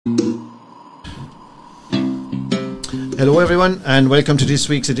Hello everyone and welcome to this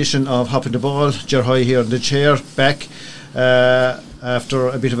week's edition of Hopping the Ball. Ger Hoy here on the chair, back after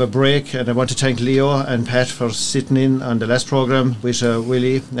a bit of a break, and I want to thank Leo and Pat for sitting in on the last programme with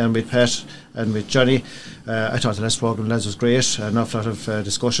Willie and with Pat and with Johnny. I thought the last programme, lads, was great. An awful lot of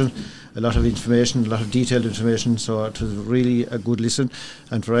discussion, a lot of information, a lot of detailed information, so it was really a good listen.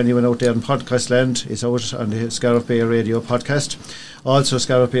 And for anyone out there in podcast land, it's out on the Scariff Bay Radio podcast. Also,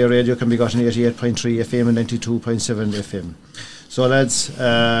 Scariff Bay Radio can be got on 88.3 FM and 92.7 FM. So lads,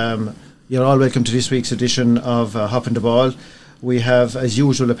 you're all welcome to this week's edition of Hopping the Ball. We have, as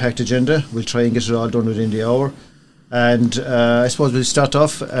usual, a packed agenda. We'll try and get it all done within the hour. And I suppose we'll start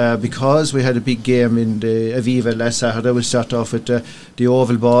off, because we had a big game in the Aviva last Saturday, we'll start off with the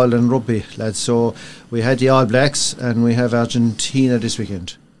oval ball and rugby, lads. So we had the All Blacks and we have Argentina this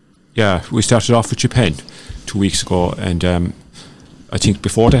weekend. Yeah, we started off with Japan 2 weeks ago, and I think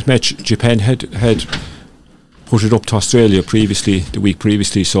before that match, Japan had put it up to Australia the week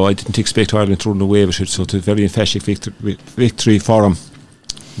previously, so I didn't expect Ireland to run away with it, so it's a very emphatic victory for them.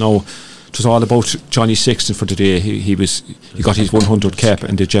 Now, it was all about Johnny Sexton for today. He got his 100 cap,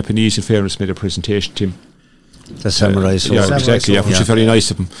 and the Japanese, in fairness, made a presentation to him. The samurai sword. Yeah, exactly, which is very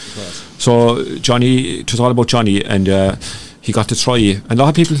nice of him. So Johnny, it was all about Johnny, and he got to try. And a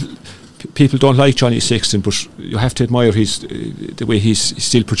lot of people don't like Johnny Sexton, but you have to admire the way he's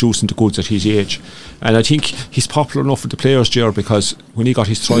still producing the goods at his age. And I think he's popular enough with the players, Ger, because when he got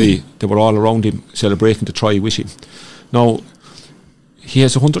his try, they were all around him celebrating the try with him. Now, he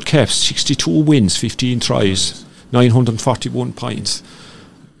has 100 caps, 62 wins, 15 tries, 941 points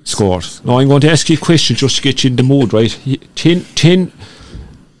scored. Now, I'm going to ask you a question just to get you in the mood, right?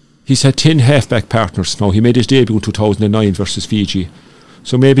 He's had 10 halfback partners. Now, he made his debut in 2009 versus Fiji.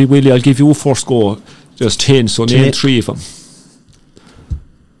 So maybe, Willie, I'll give you a first go. There's 10, so name 3 of them.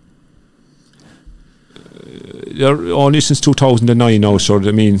 They're only since 2009 now, so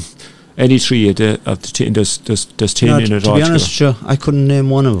I mean, any 3 of the 10, there's 10 in it. To be honest, sure, I couldn't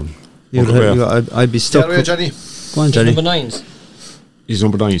name one of them. I'd be stuck. Johnny. Go on, Johnny. Number 9s. He's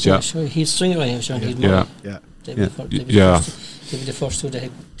number 9s, yeah. Sure, he's stringing right now, Sean. Yeah. They'd be the first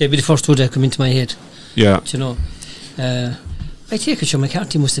two that come into my head. Yeah. Do you know? I take it, Sean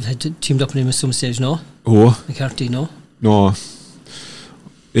McCarthy must have had teamed up with him at some stage, no? Oh. McCarthy, no? No.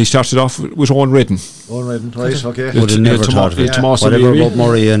 He started off with Owen Redden. Right, okay. Would have never thought of it. Whatever about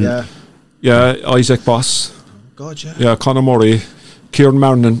Murray and... Yeah, Isaac Boss. God, yeah. Yeah, Conor Murray, Kieran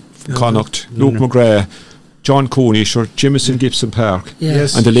Marnan from Connacht, Luke McGrath, John Cooney, Jimison Gibson Park.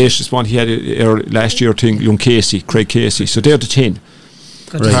 Yes. And the latest one he had last year, Young Casey, Craig Casey. So they're the 10.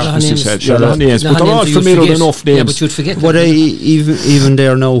 But they're all familiar enough names. Yeah, but you'd forget. But even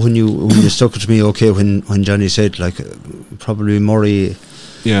there now, when you stuck it to me, okay, when Johnny said, like, probably Murray,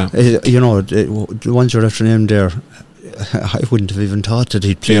 the ones you're after named there, I wouldn't have even thought that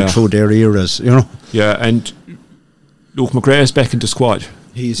he'd played through their eras, Yeah, and Luke McGrath is back in the squad.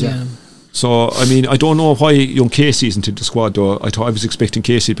 He's So, I mean, I don't know why young Casey isn't in the squad, though. I was expecting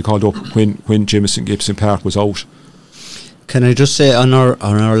Casey to be called up when Jamison Gibson Park was out. Can I just say, on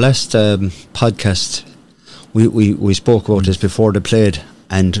our last podcast, we spoke about this before they played,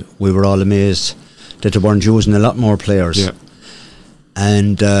 and we were all amazed that they weren't using a lot more players. Yeah.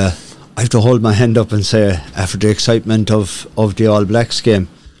 And I have to hold my hand up and say, after the excitement of the All Blacks game,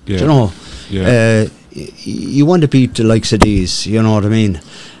 you want to beat the likes of these, you know what I mean?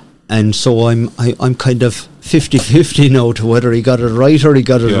 And so I'm kind of 50-50 now to whether he got it right or he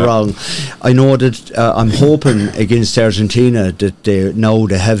got it wrong. I know that I'm hoping against Argentina that they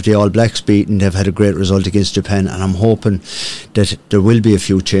have the All Blacks beaten. They've had a great result against Japan, and I'm hoping that there will be a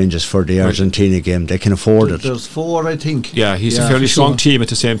few changes for the Argentina game. They can afford it. There's 4, I think. Yeah, he's a fairly strong team at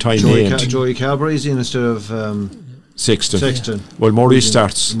the same time. Joey Carberry's in instead of Sexton. Well, Murray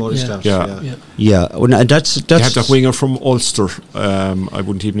starts. Yeah. Well, that's. They have that winger from Ulster. I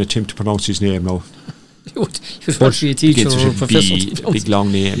wouldn't even attempt to pronounce his name now. You'd be a teacher or a professor. Big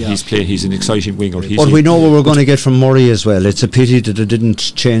long name. Yeah. He's an exciting winger. But we know what we're going to get from Murray as well. It's a pity that they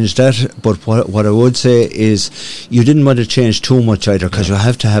didn't change that. But what I would say is, you didn't want to change too much either, because you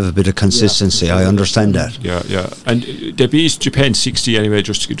have to have a bit of consistency. I understand that. Yeah. And they beat Japan 60 anyway,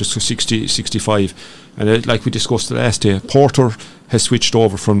 just 60, 65. And like we discussed the last day, Porter has switched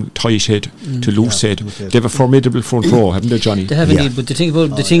over from tight head to loose head. They have a formidable front row, haven't they, Johnny? They have indeed, but the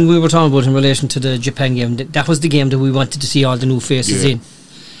thing we were talking about in relation to the Japan game, that was the game that we wanted to see all the new faces in.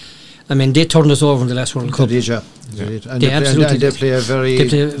 I mean, they turned us over in the last World Cup. And they play a very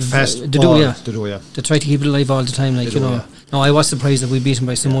fast ball. They do. They try to keep it alive all the time, No, I was surprised that we beat them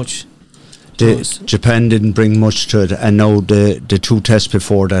by so much. Japan didn't bring much to it, and now the 2 tests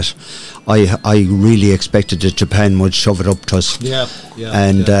before that, I really expected that Japan would shove it up to us.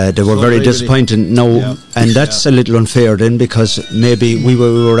 And they were very disappointed. And that's a little unfair then, because maybe we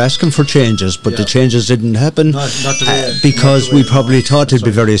were asking for changes, but the changes didn't happen not the way, because we probably thought it'd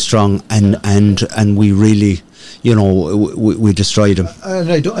be very strong, and we really, we destroyed them. And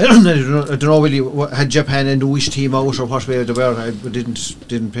I don't know really, had Japan and which team out or what way they were. I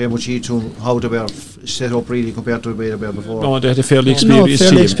didn't pay much heed to how they were set up really compared to the way they were before. No, they had a fairly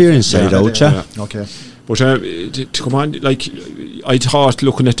experienced side out. Okay. But to come on, like, I thought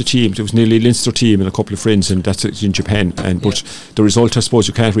looking at the team, there was nearly Leinster team and a couple of friends, and that's in Japan. But the result, I suppose,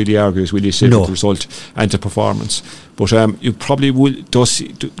 you can't really argue, as Willie said, with the result and the performance. But you probably will.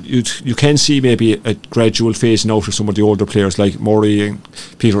 You can see maybe a gradual phasing out of some of the older players like Murray and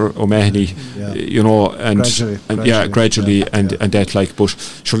Peter O'Mahony, gradually, and that, like. But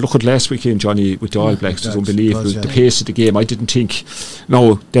sure, look at last weekend, Johnny, with the All Blacks. It was unbelievable. The pace of the game. I didn't think.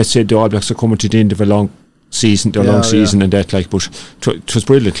 No, that said, the All Blacks are coming to the end of a long season, and that, like. But it was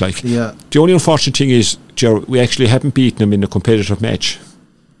brilliant, like. The only unfortunate thing is, Ger, we actually haven't beaten them in a competitive match.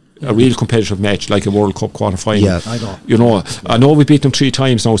 A real competitive match, like a World Cup quarter-final. Yeah, I know we beat them 3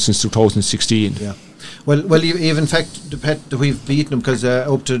 times now since 2016. Yeah. Well, even in fact, that we've beaten them, because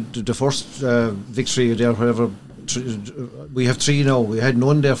up to the first victory there, whatever, we have 3 now. We had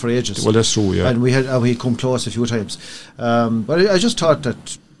none there for ages. Well, that's true, yeah. And we come close a few times. But I just thought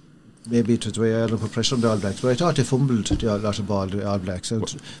that maybe it was the way I put pressure on the All Blacks, but I thought they fumbled a lot of ball, the All Blacks. And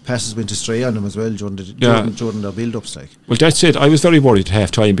passes went astray on them as well during their build-ups. Like. Well, that's it. I was very worried at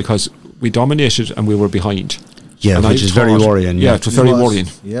half-time because we dominated and we were behind. Yeah, and which is very worrying. Yeah, it was very worrying.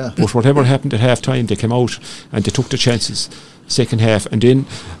 Yeah. But whatever happened at half-time, they came out and they took the chances second half. And then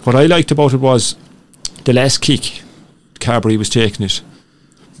what I liked about it was the last kick, Carberry was taking it.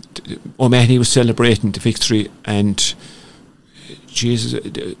 O'Mahony was celebrating the victory, and Jesus,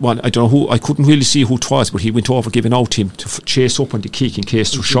 I don't know who. I couldn't really see who it was, but he went over giving out him to chase up on the kick in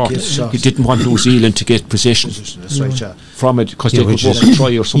case it was short. He didn't want New Zealand to get possession from it, because they could walk a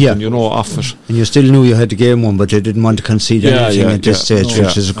try or something, off it. And you still knew you had the game won, but you didn't want to concede anything at this stage,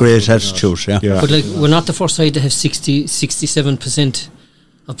 which is a great attitude. But like, we're not the first side to have 67%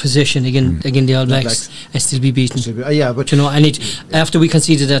 of possession again the All Blacks and still be beaten. But and after we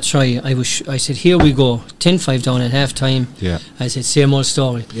conceded that try, I said, here we go, 10-5 down at half time. I said, same old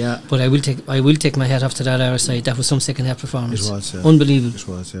story. But I will take my hat off to that other side. That was some second half performance. It was unbelievable. It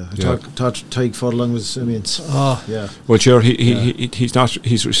was. I thought Tyg Furlong was immense. Well, sure,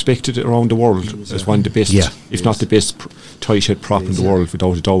 he's respected around the world as one of the best, if not the best tight head prop in the world,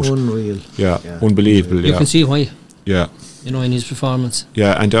 without a doubt. Unreal. Unbelievable. You can see why. Yeah. In his performance.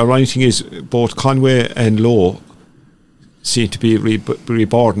 Yeah, and the ironic thing is, both Conway and Lowe seem to be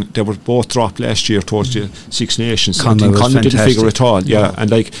reborn. They were both dropped last year towards the Six Nations. Conway didn't figure at all. And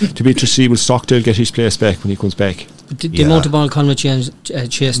like, to be to see, will Stockdale get his place back when he comes back? The amount of ball Conway chased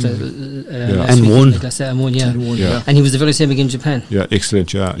and won. And he was the very same again in Japan. Yeah,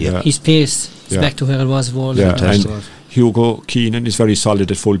 excellent. His pace is back to where it was before. And Hugo Keenan is very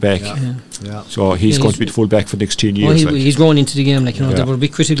solid at full back. So he's going to be the full back for the next 10 years. He's grown into the game. They were a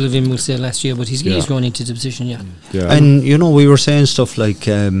bit critical of him, we'll say, last year, but he's grown into the position. And we were saying stuff like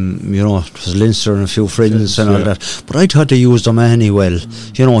it was Leinster and a few friends and all that, but I thought they used O'Mahony well.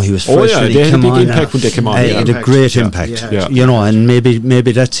 He was fresh. They had a big impact when they came on. He had a great impact. And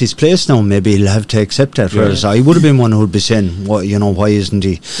maybe that's his place now. Maybe he'll have to accept that. Whereas I would have been one who would be saying, why isn't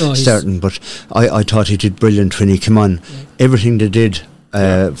he starting? But I thought he did brilliant when he came on. Everything they did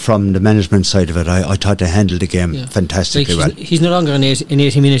from the management side of it, I thought they handled the game fantastically well. He's no longer an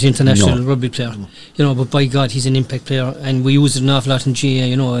 80-minute international rugby player, but by God, he's an impact player, and we use it an awful lot in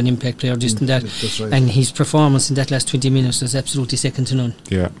GA, an impact player, just in that. Right. And his performance in that last 20 minutes was absolutely second to none.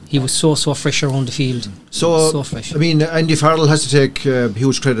 He was so fresh around the field. So fresh. I mean, Andy Farrell has to take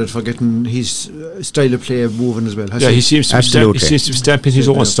huge credit for getting his style of play moving as well. He seems to be stamping his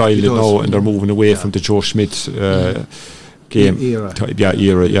own style now, and they're moving away from the Joe Schmidt game era.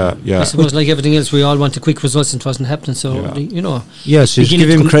 I suppose, like everything else, we all want the quick results, and it wasn't happening. So yes, give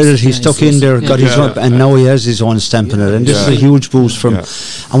him credit. He stuck in there, got his up, and now he has his own stamp on it. And this is a huge boost from.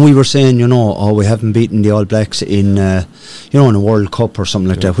 And we were saying, we haven't beaten the All Blacks in, in a World Cup or something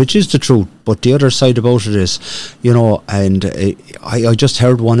like that, which is the truth. But the other side about it is, and I just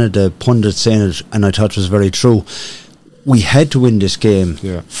heard one of the pundits saying it, and I thought it was very true. We had to win this game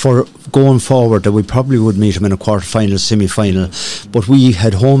for going forward, that we probably would meet them in a quarter-final, semi-final, but we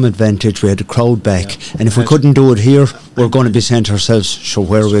had home advantage, we had the crowd back, and if we couldn't do it here, we're going to be saying to ourselves,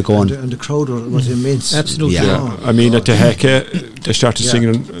 where are we going? And the crowd was immense. Absolutely. I mean, at the Haka, they started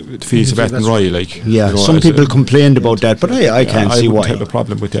singing the Fields of Athenry, like. Yeah, some people complained about that, but I can't see why. I wouldn't have a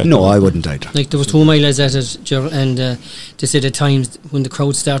problem with that. No, I wouldn't either. Like there was 2 of my lads at it, and they said at times when the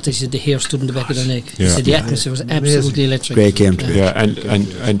crowd started, they said the hair stood in the back of their neck. They said the atmosphere was absolutely electric. Great game. Yeah,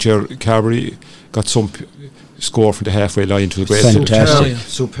 and Ger Carberry got some score from the halfway line to the great. Fantastic.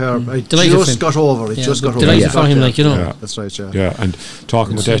 Superb. I Delighted just got over it. Just got over delighted it. for him, like, you know. Yeah. That's right, yeah. Yeah, and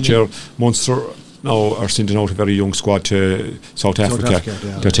talking about that, Ger, Munster now are sending out a very young squad to South Africa.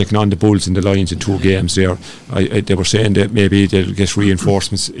 They're taking on the Bulls and the Lions in 2 games there. They were saying that maybe they'll get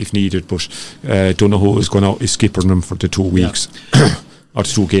reinforcements if needed, but Donoghue is skippering them for the 2 weeks or the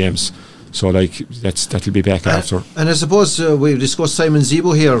 2 games. So like that'll be back after. And I suppose we discussed Simon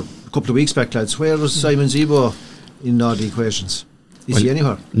Zebo here a couple of weeks back, lads. Where was Simon Zebo in all the equations? Is he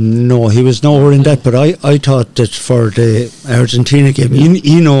anywhere? No, he was nowhere in that. But I thought that for the Argentina game, the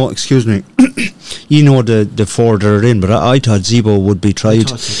 4 they're in. But I thought Zebo would be tried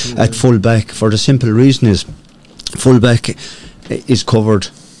at full back for the simple reason is full back is covered.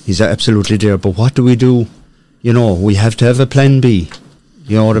 He's absolutely there. But what do we do? You know, we have to have a plan B.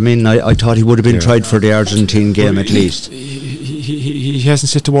 You know what I mean? I thought he would have been tried for the Argentine game at least. He hasn't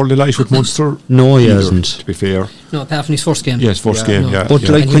set the world alight with Munster. No, he either, hasn't. To be fair. No, apart from his first game. Yes, first game. No. Yeah, But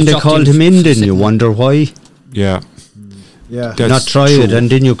like And when he they dropped called in him in, then second you wonder why. Yeah. Yeah. That's not try true. it, and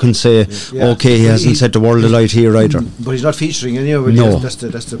then you can say, okay, he hasn't set the world alight here either. But he's not featuring anyway. No. That's the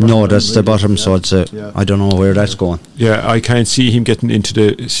That's the bottom. So it's I don't know where that's going. Yeah, I can't see him getting into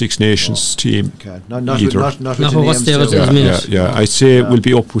the Six Nations team Not either. with Not the for what's names there still. at the minute. Yeah. I'd say we'll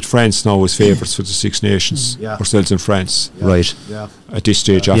be up with France now as favourites for the Six Nations. Ourselves in France. Right. Yeah. At this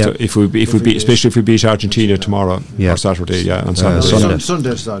stage, after if we beat, especially if we beat Argentina tomorrow or Saturday, on Saturday.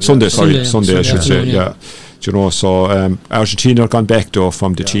 Sunday, I should say. Yeah. You know, so Argentina have gone back though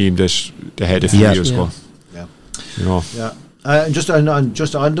from the team that they had a few years ago. Yeah. You know. Yeah. Just on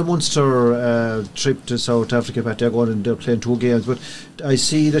the Munster trip to South Africa, Pat, they're going and they're playing 2 games. But I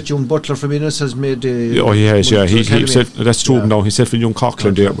see that young Butler from Innis has made the. He has. Yeah, he said that's true. Now himself and young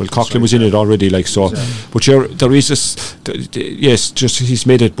Coughlin there. Well, Coughlin was in it already, like so. But there is this. Yes, just he's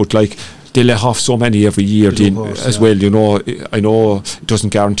made it, but like. They let off so many every year as well. You know, I know it doesn't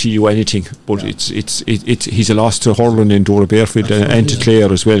guarantee you anything, but he's a loss to hurling in Dora Bearfield and to Clare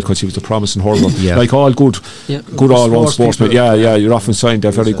as well because he was a promising hurler. Like all good all-round sportsmen. You're often signed.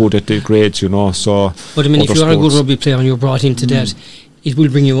 They're very good at the grades. You know, so. But I mean, if you are a good rugby player and you're brought into that. It will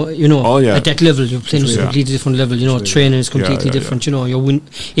bring you, at that level. You're playing at a completely different level. You know, training is completely different. You know, you're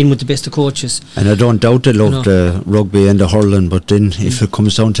in with the best of coaches. And I don't doubt they love the rugby and the hurling, but then if it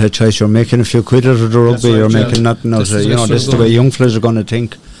comes down to a choice, you're making a few quid out of the rugby. You're making nothing out of it. You know, that's the way young fellas are going to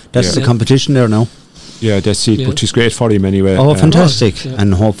think. That's the competition there now. Yeah, that's it. But it's great for him anyway. Oh, fantastic!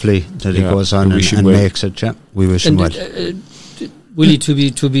 And hopefully that he goes on and makes it. Yeah, we wish him well. Willie, to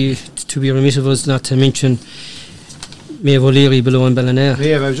be remiss of us not to mention. Maeve O'Leary below in Ballinair.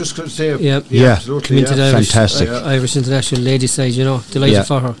 I was just going to say, absolutely. Come into the fantastic. Irish international ladies side, delighted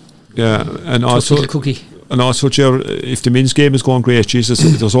for her. Yeah, and also cookie. And also, Ger, if the men's game is going great, Jesus,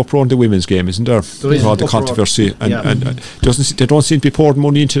 there's uproar in the women's game, isn't there? There is all the controversy, and they don't seem to be pouring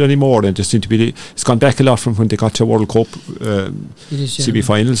money into it anymore. And they seem to be. It's gone back a lot from when they got to World Cup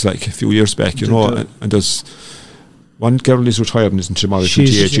semi-finals, like a few years back, and there's. One girl is retiring, isn't she?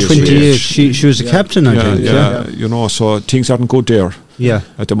 She's 28. She was a captain, I think. Yeah, so things aren't good there. Yeah,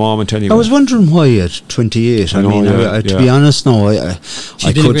 at the moment anyway. I was wondering why at 28. To be honest, no, I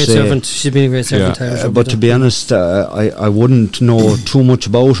could say she's been a great servant. But to be honest, I wouldn't know too much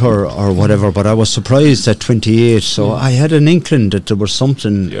about her or whatever. But I was surprised at 28. So I had an inkling that there was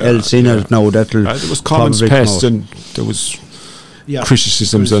something else in it now that'll. There was comments passed and there was.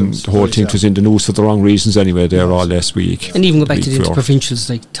 Criticisms and the whole thing was in the news for the wrong reasons anyway there all last week. And even go back to the interprovincials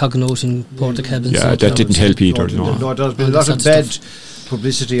like Tuggenhout and Portakab and that didn't help either. No, there's been a lot of bad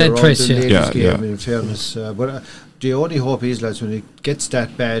publicity around the ladies game in fairness. But the only hope is, lads, when it gets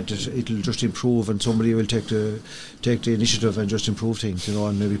that bad, it'll just improve and somebody will take the initiative and just improve things,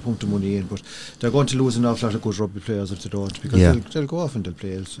 and maybe pump the money in. But they're going to lose an awful lot of good rugby players if they don't, because they'll go off and they'll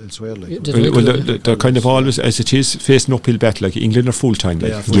play elsewhere. They're kind of always, as it is, facing uphill battle. Like England are full time, for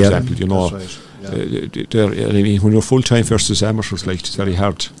example. That's right. When you're full time versus amateurs, it's very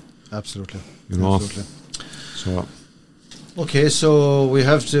hard. Absolutely. So. Okay, so we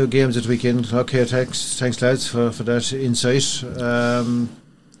have the games at weekend. Okay, thanks lads for that insight.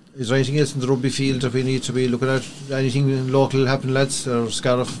 Is there anything else in the rugby field that we need to be looking at? Anything local happen, lads? Or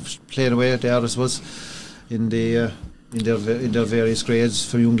Scariff playing away there, I suppose, in their various grades,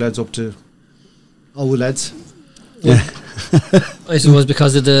 from young lads up to old lads. I suppose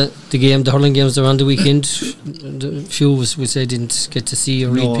because of the hurling games that were on the weekend, the few of us would say didn't get to see or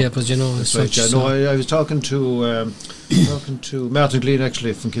read papers, you know. That's right, yeah. No, I was talking to Martin Glean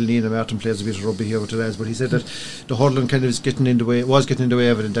actually from Killeen, and Martin plays a bit of rugby here with the lads, but he said that the hurling kind of was getting in the way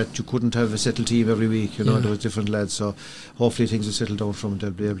of it, and that you couldn't have a settled team every week, you know. There was different lads, so hopefully things will settle down from it.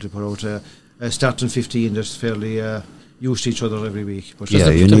 They'll be able to put out a starting 15 that's fairly used to each other every week. But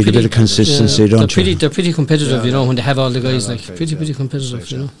you need a bit of consistency, don't you? They're pretty competitive, you know, when they have all the guys, pretty competitive,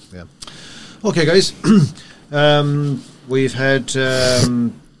 right, you know. Yeah. Okay, guys, we've had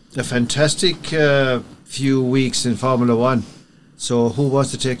a fantastic few weeks in Formula 1. So who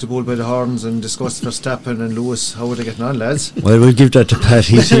wants to take the bull by the horns and discuss Verstappen and Lewis? How are they getting on, lads? Well, we'll give that to Pat.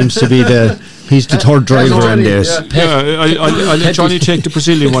 He seems to be he's the third driver in this. I'll let Johnny take the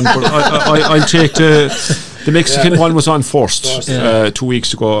Brazilian one, but I'll take the Mexican one was on first 2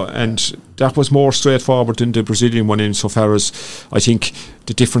 weeks ago, and that was more straightforward than the Brazilian one insofar as I think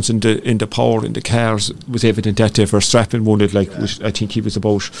the difference in the power in the cars was evident that day. Verstappen won it, I think he was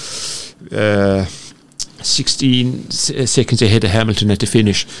about 16 seconds ahead of Hamilton at the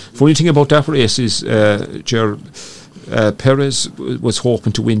finish. Funny thing about that race is Perez was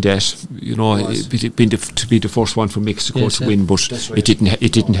hoping to win that, you know, to be the first one from Mexico to win, but it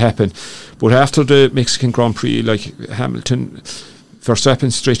didn't happen. But after the Mexican Grand Prix, Hamilton,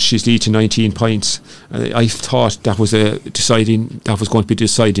 Verstappen stretched his lead to 19 points. I thought that was going to be the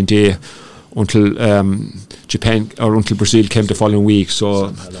deciding day until Japan or until Brazil came the following week.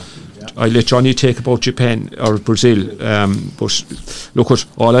 So I let Johnny take about Japan or Brazil, but look,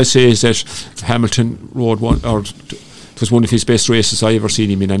 all I say is that Hamilton rode it was one of his best races I ever seen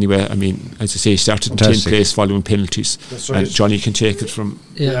him in anyway. I mean, as I say, he started in 10th place following penalties. That's right. And Johnny can take it from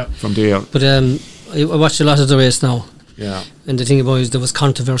there. But I watched a lot of the race now. Yeah. And the thing about it is there was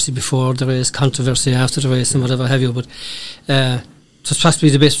controversy before the race, controversy after the race, and whatever have you. But it was possibly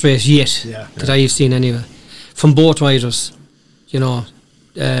the best race yet that I've seen anyway, from both riders. You know,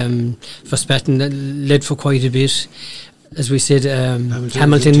 Verstappen led for quite a bit. As we said,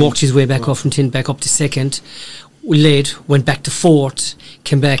 Hamilton walked his way back up from 10th back up to second. Led, went back to fourth,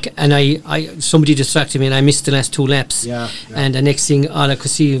 came back, and somebody distracted me and I missed the last 2 laps. And the next thing all I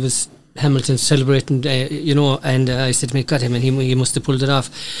could see was Hamilton celebrating, you know, and I said to me, God, he must have pulled it off.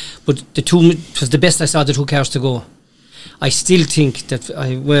 But it was the best I saw the 2 cars to go. I still think that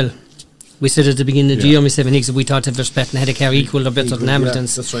we said at the beginning of the year, myself and Higgs, we thought that Verstappen had a car equal or better than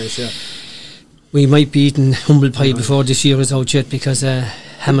Hamilton's. That's right, yeah. We might be eating humble pie before this year is out yet, because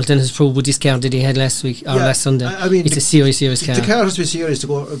Hamilton has proved with this car that he had last week or last Sunday. I mean, it's a serious car. The car has to be serious to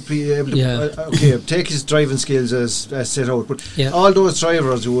be able to take his driving skills as set out. But all those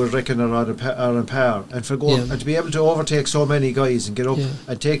drivers who would reckon are on par, and and to be able to overtake so many guys and get up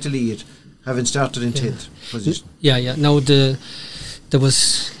and take the lead, having started in 10th position. Now there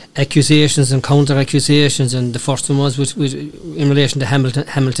was accusations and counter accusations, and the first one was with in relation to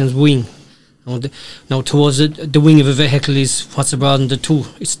Hamilton's wing. Now towards the wing of a vehicle is what's abroad in the two.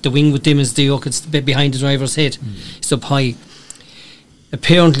 It's the wing with them is the yoke. It's behind the driver's head. It's up high.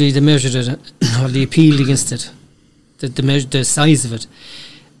 Apparently they measured it, or they appealed against it, the size of it,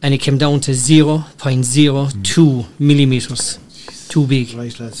 and it came down to 0.02 millimeters. Too big.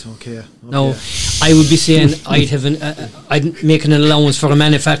 Right, lads. Okay. Now I would be saying I'd make an allowance for a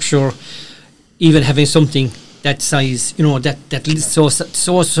manufacturer even having something that size, you know, that is so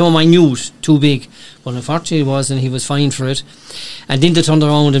minute, too big. But unfortunately it was, and he was fined for it. And then they turned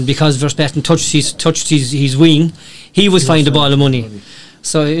around, and because Verstappen touched his wing, he was fined a ball of money.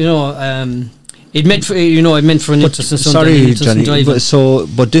 So, you know, it meant for an interest in something. Sorry, Johnny,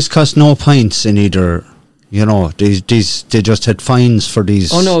 but this cost no points in either. You know, they just had fines for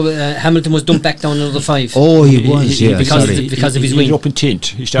these. Oh no, Hamilton was dumped back down another 5. Oh, he was, because of his wing. He was up in 10th.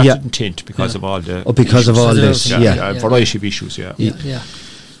 He started in 10th because of all the. Oh, because of all this, variety of issues, yeah.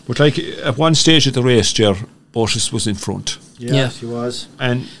 But at one stage of the race, Bottas was in front. Yeah, he was,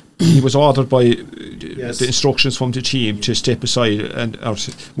 and he was ordered by the instructions from the team to step aside or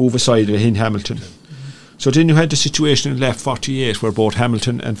move aside in Hamilton. So then you had the situation in lap 48 where both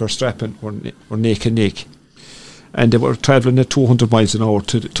Hamilton and Verstappen were neck and neck. And they were travelling at 200 miles an hour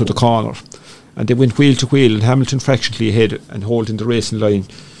to the corner, and they went wheel to wheel, and Hamilton fractionally ahead and holding the racing line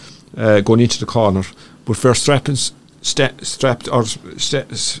going into the corner, but Verstappen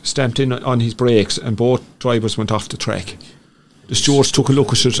stamped in on his brakes, and both drivers went off the track. The stewards took a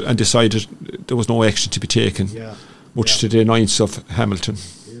look at it and decided there was no action to be taken, much to the annoyance of Hamilton.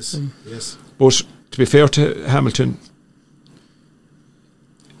 Yes. But to be fair to Hamilton,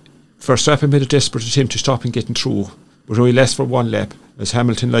 Verstappen made a desperate attempt to stop him getting through, but only less for one lap, as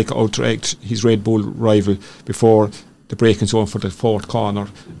Hamilton outdragged his Red Bull rival before the braking zone for the fourth corner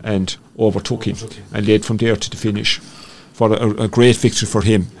and overtook him and led from there to the finish for a great victory for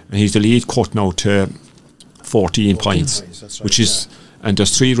him. And he's the lead cut now to 14 points, which is, and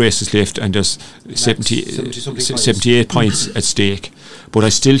there's 3 races left and there's 78 points at stake. But I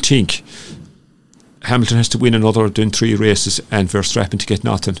still think Hamilton has to win another than 3 races and Verstappen to get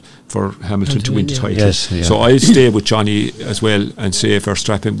nothing for Hamilton to win the title. Yes, yeah. So I'll stay with Johnny as well and say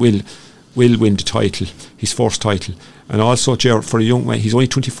Verstappen will win the title, his first title. And also, Ger, for a young man, he's only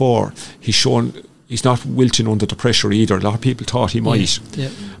 24, he's shown he's not wilting under the pressure either. A lot of people thought he might. Yeah.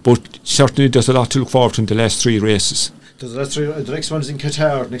 But certainly there's a lot to look forward to in the last 3 races. The next one is in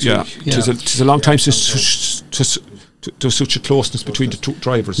Qatar next week. Yeah, it's a long time since there's such a closeness between the 2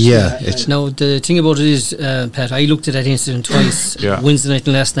 drivers. Yeah. Now the thing about it is, Pat, I looked at that incident twice, Wednesday night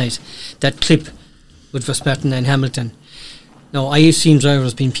and last night. That clip with Verstappen and Hamilton. Now I have seen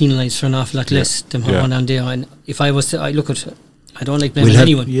drivers being penalised for an awful lot less than what went on there. And if I was to, I don't like blaming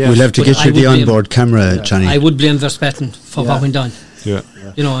anyone. We'll have to get you the onboard camera, Johnny. I would blame Verstappen for what went on. Yeah.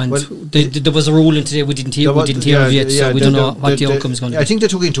 You know, and there was a ruling today we didn't hear of yet, so we don't know what the outcome is going to be. I think they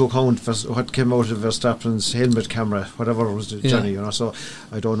took into account what came out of Verstappen's helmet camera, whatever was Johnny, you know. So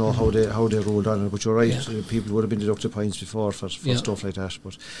I don't know how they ruled on it, but you're right. People would have been deducted points before for stuff like that,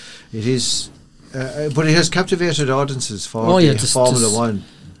 but it is. But it has captivated audiences for Formula One.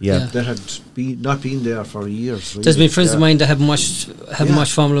 Yeah, that had not been there for years. Really. There's been friends of mine that haven't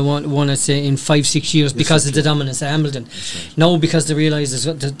watched Formula One, I'd say, in 5-6 years because of the dominance of Hamilton. Right. Now, because they realise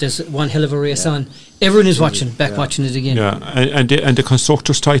there's one hell of a race on, everyone is watching it again. Yeah, and the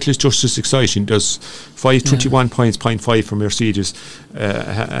constructors' title is just as exciting. There's 521 points, 0.5 for Mercedes,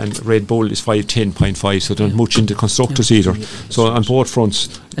 and Red Bull is 510.5. So there's much in the constructors either. So on both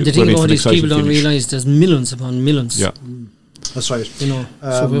fronts, and the thing about these people don't realise there's millions upon millions. Yeah. That's right. You know,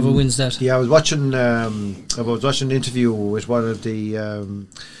 so whoever wins that. Yeah, I was watching an interview with one of the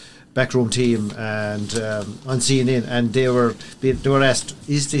backroom team and on CNN, and they were asked,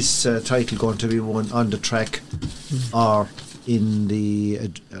 is this title going to be won on the track or in the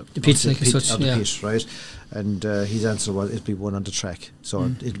pit, pit, right? And his answer was it'll be won on the track. So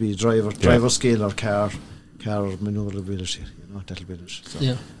it'll be driver skill or car manoeuvrability. You know, that'll be it.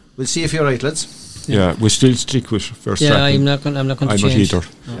 So we'll see if you're right, lads. Yeah, we still stick with Verstappen. Yeah, I'm not going to change. Either.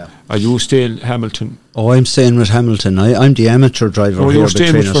 No. Are you staying Hamilton? Oh, I'm staying with Hamilton. I'm the amateur driver. Oh, you're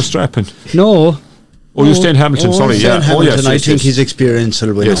staying with Verstappen? No. Oh, you're staying Hamilton. Sorry, Hamilton. I think his experience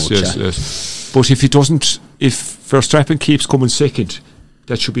will win out. Yes. But if Verstappen keeps coming second,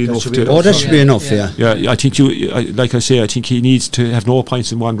 that should be enough. That should be enough. Yeah. I think like I say, I think he needs to have no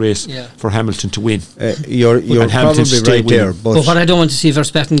points in one race for Hamilton to win. You're probably right there. But what I don't want to see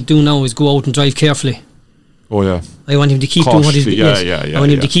Verstappen do now is go out and drive carefully. Oh yeah. I want him to keep doing what he's doing. I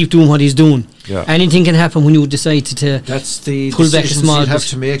want him to keep doing what he's doing. Yeah. Anything can happen when you decide to that's the pull back a small. Have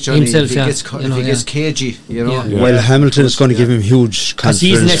to make Johnny himself. If he gets cagey, you know. Yeah. Well, Hamilton is going to give him huge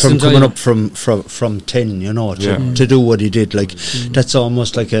confidence from coming up from 10, you know, to do what he did. Like that's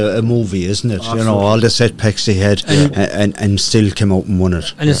almost like a movie, isn't it? Absolutely. You know, all the setbacks he had, and still came out and won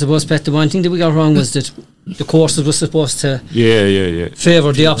it. And I suppose, Pat, the one thing that we got wrong was that the courses were supposed to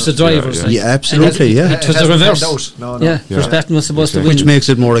favour the opposite drivers. Yeah, absolutely. It was the reverse. Verstappen was supposed to win, which makes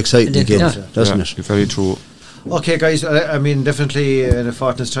it more exciting again, doesn't it? Very true. Okay, guys. I mean, definitely in a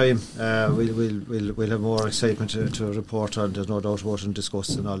fortnight's time, we'll have more excitement to report on. There's no doubt about and discuss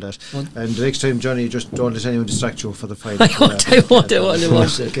and all that. And the next time, Johnny, just don't let anyone distract you for the final. I won't.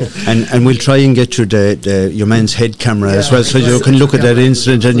 And we'll try and get you your man's head camera as well, so you can look at that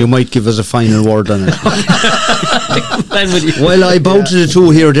incident and you might give us a final word on it. Well, I bow to the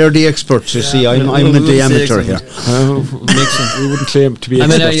two here. They're the experts. You see, I'm the amateur here. We wouldn't claim to be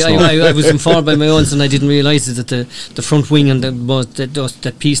experts. I was informed by my own son. I didn't realise that the front wing and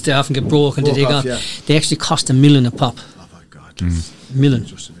that piece they often get broken to take off. They actually cost $1 million a pop. Oh my God, $1 million.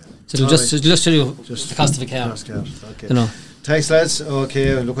 So it'll just tell you the cost of a car. Okay. You know. Thanks, lads.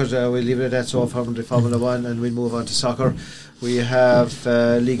 Okay, look at we'll leave it at that. So from the Formula One, and we'll move on to soccer. We have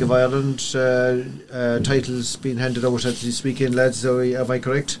League of Ireland titles being handed out this weekend, lads. So am I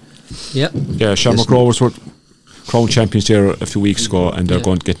correct? Yeah. Shamrock Rovers were crowned champions there a few weeks ago, and they're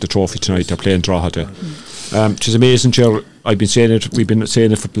going to get the trophy tonight. They're playing Drogheda. Which is amazing, Ger. We've been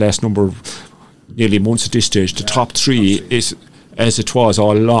saying it for the last number of nearly months at this stage. The top three is as it was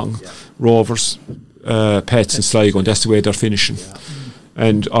all along. Rovers, Pets and Sligo, and that's the way they're finishing.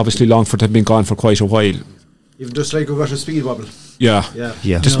 And obviously Longford have been gone for quite a while. Even though Sligo got a speed wobble. Yeah.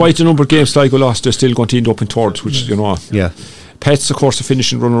 Despite the number of games Sligo lost, they're still going to end up in third, which you know. Yeah. Pets, of course, are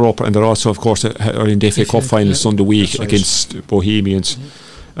finishing runner-up, and they're also, of course, are in the FA Cup final Sunday week against Bohemians.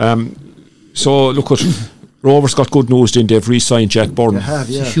 So look at Rovers got good news then. They've re-signed Jack Byrne. They have,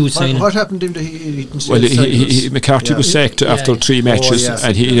 yeah. Huge signing. What happened to him? He didn't Well, say McCarthy was sacked after 3 matches, yes.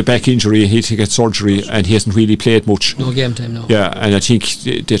 and he had a back injury. He had to get surgery, and he hasn't really played much. No game time now. Yeah, and I think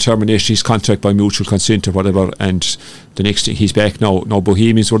they terminated his contract by mutual consent or whatever, and the next thing, he's back now. Now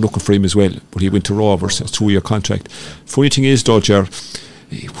Bohemians were looking for him as well, but he went to Rovers, a 2-year contract. Funny thing is, though, Ger,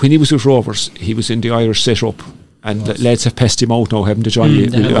 when he was with Rovers, he was in the Irish set-up. And lads have passed him out now, haven't they, Johnny?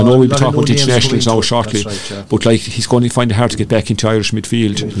 I know we'll be talking about internationals now shortly, but like he's going to find it hard to get back into Irish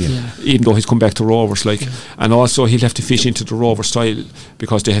midfield, even though he's come back to Rovers. And also he'll have to fit into the Rovers style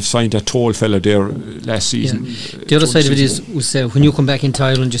because they have signed that tall fella there last season. The other side of it was when you come back into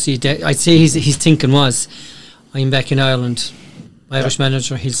Ireland, you see, I'd say his thinking was, I'm back in Ireland. Irish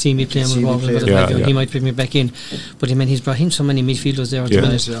manager, he'll see me playing with Rovers, he might bring me back in. But I mean, he's brought in so many midfielders there at the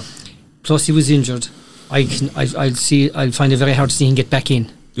minute. Plus he was injured. I'll find it very hard to see him get back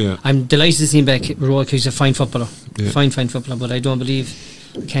in. Yeah. I'm delighted to see him back because he's a fine footballer. Fine footballer, but I don't believe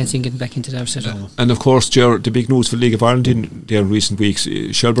I can't see him getting back into that setup. And of course, Ger, the big news for the League of Ireland in recent weeks,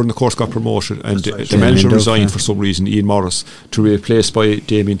 Shelbourne of course got promoted, and the manager resigned for some reason, Ian Morris, to be replaced by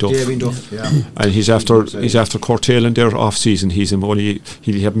Damien Duff. And he's after curtailing their off season.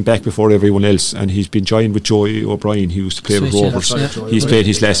 He'll have him back before everyone else, and he's been joined with Joey O'Brien, who used to play with Rovers. He's played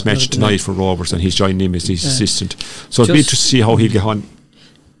his last match tonight for Rovers, and he's joining him as his assistant. So it'll be interesting to see how he'll get on.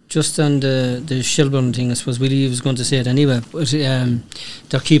 Just on the Shelbourne thing, I suppose Willie was going to say it anyway, but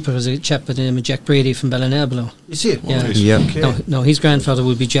their keeper is a chap by the name of Jack Brady from Ballinablow. You see it? Yeah. Okay. Now his grandfather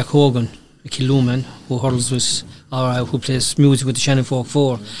would be Jack Hogan, a Killuman, who hurls with who plays music with the Shannon Folk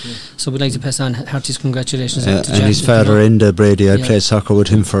 4. So we'd like to pass on heartiest congratulations to Jack. And his father, Enda Brady, I played soccer with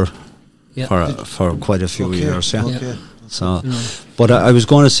him for quite a few years. So, but I was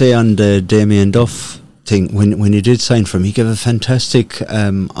going to say on the Damien Duff thing, when he did sign for him, he gave a fantastic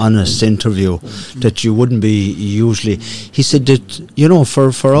honest interview that you wouldn't be usually. He said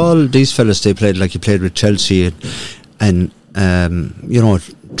that for all these fellas, they played like he played with Chelsea and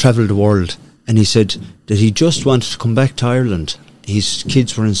travelled the world, and he said that he just wanted to come back to Ireland. His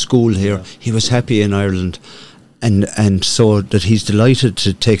kids were in school here, he was happy in Ireland, and so that he's delighted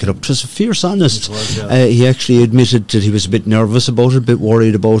to take it up. It was a fierce honest. He actually admitted that he was a bit nervous about it, a bit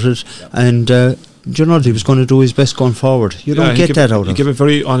worried about it, and he was going to do his best going forward. You don't get that out of him. He gave a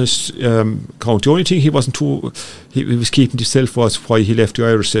very honest count. The only thing he wasn't he was keeping to himself was why he left the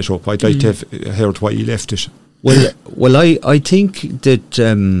Irish set-up. I'd like to have heard why he left it. Well, I think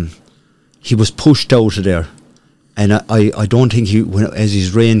that he was pushed out of there, and I don't think as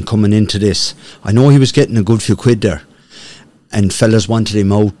his reign coming into this, I know he was getting a good few quid there, and fellas wanted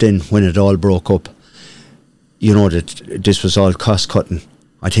him out then when it all broke up. That this was all cost cutting.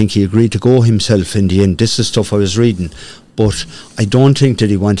 I think he agreed to go himself in the end. This is stuff I was reading, but I don't think that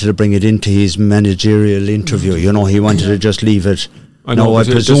he wanted to bring it into his managerial interview. He wanted to just leave it. I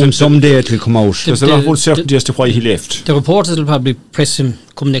presume someday it will come out. There's a lot of uncertainty as to why he left. The reporters will probably press him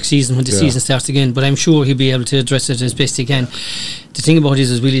come next season when the season starts again, but I'm sure he'll be able to address it as best he can. The thing about it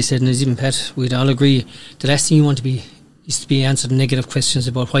is, as Willie said, and as even Pat, we'd all agree, the last thing you want to be is to be answered negative questions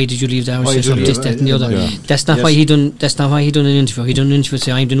about why did you leave the Irish setup, this, that and the other. That's not why he done an interview. He done an interview to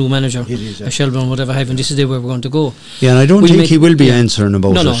say, I'm the new manager of Shelbourne, whatever have, and this is where we're going to go. Yeah, and I don't think he will be answering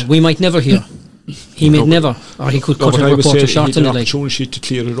about it. No, we might never hear. He may never, or he could cut a report short on it. Opportunity to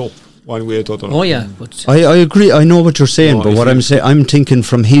clear it up one way or the other. Oh yeah, but I agree. I know what you're saying, but what I'm saying, I'm thinking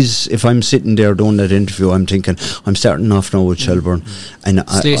from if I'm sitting there doing that interview, I'm thinking I'm starting off now with Shelbourne, and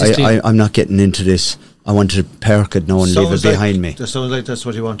I'm not getting into this. I want to park it now and leave it behind me. That sounds like that's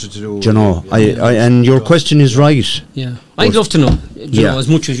what he wanted to do. And your question is right. Yeah, I'd love to know. As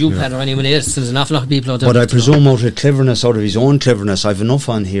much as you, Pat, or anyone else. There's an awful lot of people out there. But I presume out of cleverness, out of his own cleverness, I've enough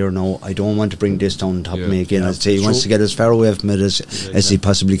on here now. I don't want to bring this down on top of me again. I'd say he wants to get as far away from it as he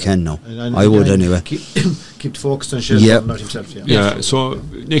possibly can now. I would anyway. Keep focused on Shelbourne, not himself. So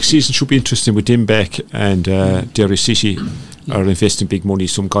next season should be interesting with him back, and Derry City are investing big money.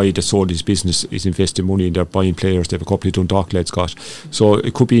 Some guy that sold his business is investing money and they're buying players. They have a couple of Dundalk lads got. So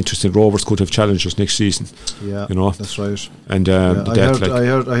it could be interesting. Rovers could have challengers next season. Yeah, that's right. And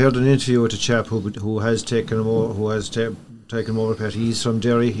I heard an interview with a chap who has taken him over. Taken him over. Pat. He's from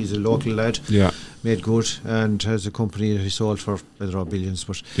Derry. He's a local lad. Yeah, made good and has a company that he sold for billions.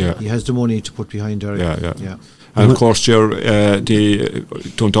 But he has the money to put behind Derry. Yeah. And of course, the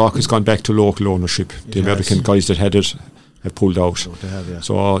Dundalk has gone back to local ownership. The American guys that had it have pulled out.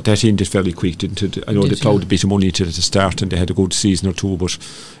 So that ended fairly quick, didn't it? I know they ploughed a bit of money into it at the start and they had a good season or two, but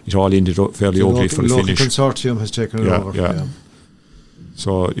it all ended up fairly ugly for the finish. The consortium has taken it over.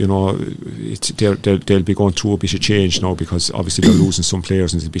 So, you know, they'll be going through a bit of change now, because obviously they're losing some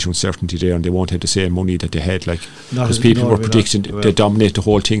players and there's a bit of uncertainty there, and they won't have the same money that they had, like, because people were predicting they'd dominate the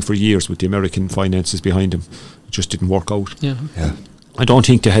whole thing for years with the American finances behind them. It just didn't work out. Yeah. I don't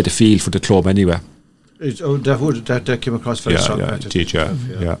think they had a feel for the club anyway. That came across very strong.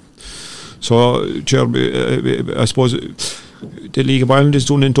 Yeah. So, Jeremy, I suppose the League of Ireland is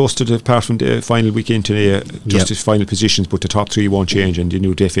done and dusted apart from the final weekend today, just the final positions, but the top three won't change, and the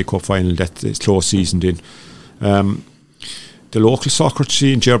new FA Cup final, that's close season in. The local soccer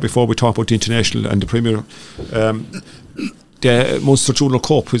scene, Ger, before we talk about the international and the Premier, the Munster Junior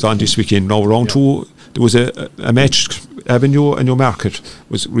Cup was on this weekend. Now round two, there was a match. Avenue and Newmarket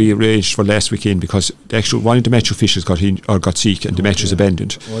was rearranged for last weekend because one of the match officials got sick, and the match was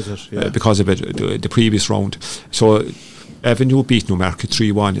abandoned because of it, the previous round. So Avenue beat Newmarket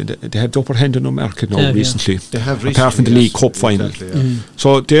 3-1, and they have the upper hand on Newmarket now recently. They have recently, apart from the League Cup final. Exactly,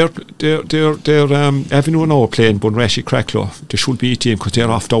 So they're Avenue now are playing Bunrashi Cracklow. They should beat them because they're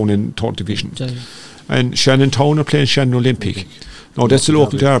off down in 3rd division. And Shannon Town are playing Shannon Olympic. Now that's a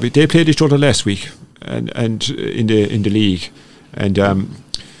local derby. They played each other last week. And in the league, and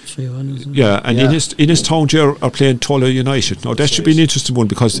Innistown are playing Tulla United. Now that should be an interesting one,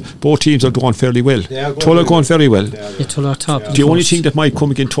 because both teams are going fairly well. Tulla going very well. Tulla are top. The only thing that might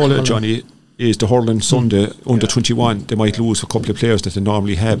come against Tulla, Johnny, is the hurling Sunday under 21. They might lose a couple of players that they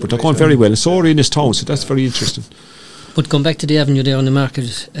normally have, but they're going very well. And so are Innistown, so that's very interesting. But going back to the Avenue there on the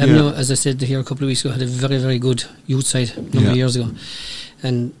market, Avenue, as I said here a couple of weeks ago, had a very, very good youth side a number of years ago,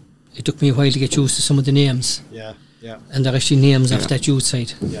 and it took me a while to get used to some of the names. And they're actually names of that youth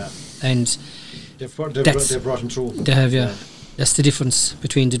side. And they've brought them through. They have, That's the difference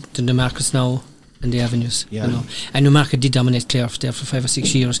between the markets now and the Avenues. You know. And the market did dominate Clare there for 5 or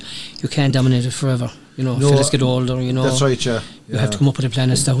 6 years. You can't dominate it forever. You know, fellas get older, you know. That's right, You have to come up with a plan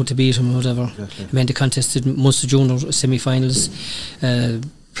as to how to beat them or whatever. Exactly. I mean, they contested Munster Junior semi-finals,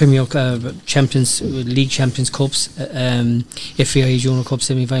 Premier Champions, League Champions Cups, FAI Junior Cup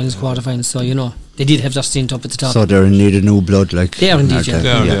semi-finals, quarter-finals. So, you know, they did have their stint up at the top. So they're in need of new blood, like. They are indeed,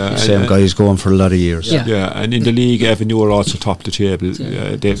 Same guys going for a lot of years. And in the league, Avenue are also top of the table.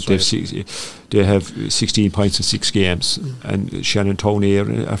 They have 16 points in 6 games, and Shannon Town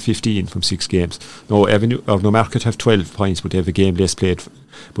are 15 from 6 games. No, Avenue or Newmarket have 12 points, but they have a game less played.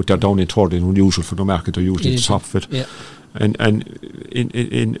 But they're down in 3rd, and unusual for Newmarket. They're usually at the top of it. Yeah. And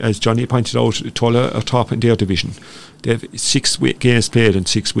in as Johnny pointed out, Tulla are top in their division. They have 6 games played and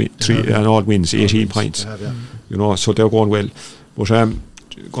 3 and all wins, 18 points. You know, so they're going well. But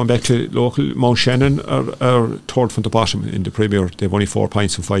going back to local, Mount Shannon are 3rd from the bottom in the Premier. They've only 4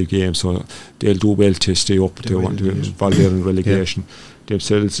 points in 5 games, so they'll do well to stay up. They want to involve there in relegation.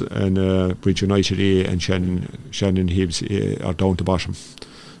 Themselves and Bridge United A and Shannon Hibs are down the bottom.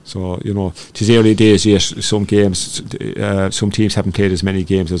 So, you know, it is early days yet. Some games, some teams haven't played as many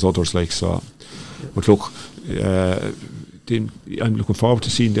games as others, like so. But look, I'm looking forward to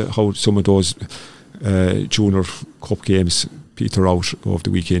seeing how some of those junior cup games peter out over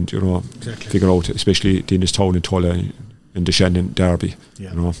the weekend. You know, figure out, especially Innistown and Tulla and the Shannon derby. You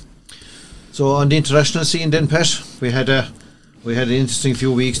know. So on the international scene, then, Pat, we had an interesting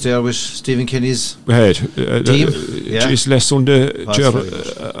few weeks there with Stephen Kenny's team. Last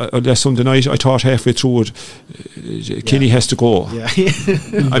Sunday night, I thought halfway through it, Kenny has to go.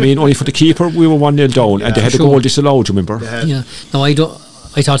 I mean, only for the keeper, we were 1-0 down, and they had a goal disallowed, remember? No, I thought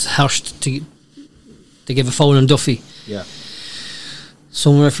it was harsh to give a foul on Duffy.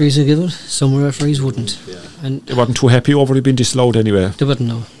 Some referees would give it, some referees wouldn't. And they weren't too happy over it being disallowed anyway. They wouldn't,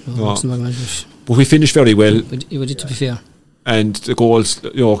 no. But we finished very well. We did, to be fair. And the goals,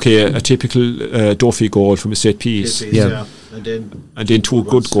 a typical Duffy goal from a set piece. And then 2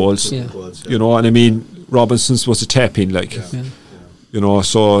 good goals. You know, and I mean, Robinson's was a tap-in, like. You know,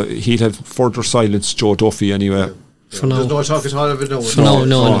 so he'd have further silenced Joe Duffy anyway. For now. There's no talk at all of it now.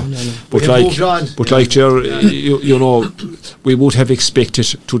 No. But Ger, you know, we would have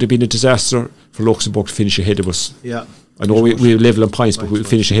expected to have been a disaster for Luxembourg to finish ahead of us. I know we level on points, but we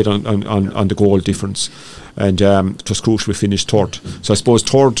finish ahead on the goal difference. And it was crucial we finished 3rd. So I suppose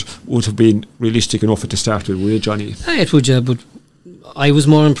 3rd would have been realistic enough at the start, would it, Johnny? It would, but I was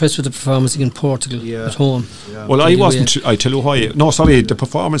more impressed with the performance against Portugal at home. Well, I wasn't. I tell you why. No, sorry, the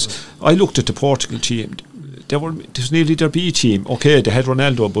performance. I looked at the Portugal team. it was nearly their B team. Okay, they had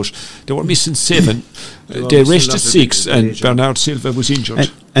Ronaldo, but they were missing 7. They rested 6, and Bernard Silva was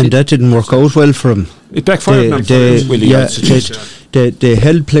injured. And that didn't work out well for him. It backfired on Willie. They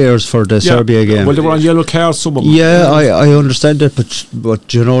held players for the Serbia game. Well, they were on yellow cards, some of them. Yeah, I understand that,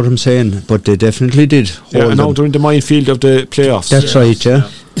 but you know what I'm saying? But they definitely did. And now they're in the minefield of the playoffs. That's right, yeah.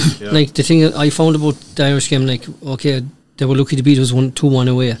 Like, the thing I found about the Irish game, like, okay, they were lucky to beat us 2-1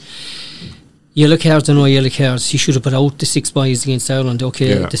 away. Yellow cards and no yellow cards. He should have put out the 6 boys against Ireland.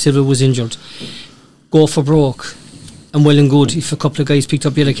 Okay, the Silva was injured. Go for broke. And well and good, if a couple of guys picked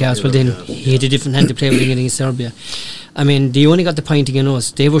up yellow cards, well then he had a different hand to play with against Serbia. I mean, they only got the point against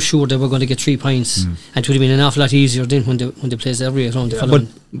us. They were sure they were going to get 3 points, and it would have been an awful lot easier then when they played Serbia around the following.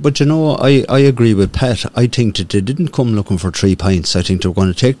 But you know, I agree with Pat. I think that they didn't come looking for 3 points. I think they were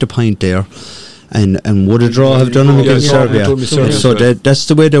going to take the point there. And would a draw have done them against Serbia? So that's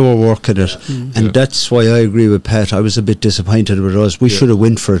the way they were working it. And that's why I agree with Pat. I was a bit disappointed with us. We should have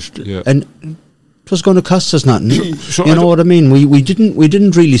went for it. And it was going to cost us nothing. You know what I mean? We didn't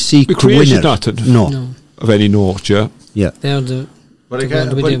really seek to win it. Nothing. No. Of any note, They're the But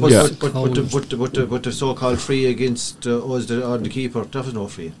the so-called free against us on the keeper, that was no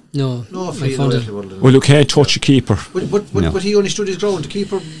free. No free. Well, you can't touch a keeper. But he only stood his ground. The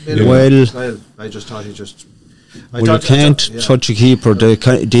keeper. Well, I just thought he just. You can't touch a keeper.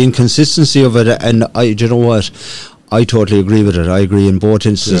 The inconsistency of it, and you know what? I totally agree with it. I agree in both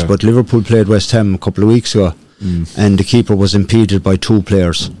instances. But Liverpool played West Ham a couple of weeks ago, and the keeper was impeded by 2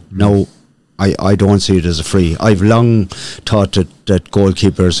 players. Now, I don't see it as a free. I've long thought that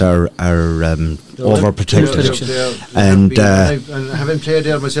goalkeepers are overprotected. And having played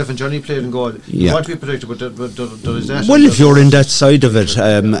there myself, and Johnny played in goal, you want to be protected, but there is that. Well, if you're in that side of it,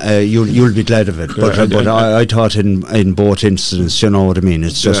 you'll be glad of it. But I thought in both instances, you know what I mean,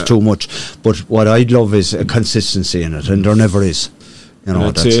 it's just too much. But what I'd love is a consistency in it, and there never is. You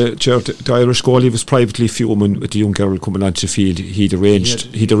know, the Irish goalie was privately fuming with the young girl coming onto the field. He'd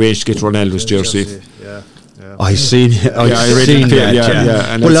arranged to get Ronaldo's jersey. I seen that.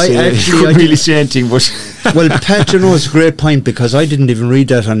 And well, I couldn't really say anything, but well, Pat, you know, it's a great point, because I didn't even read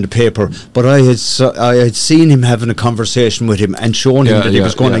that on the paper, but I had seen him having a conversation with him and shown him that he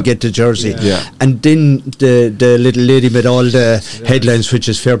was going to get the jersey. And then the little lady made all the headlines, which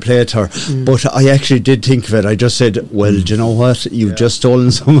is fair play to her. But I actually did think of it. I just said, well, do you know what? You've just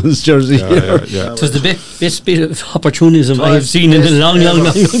stolen someone's jersey here. It was the best bit of opportunism I have seen in a long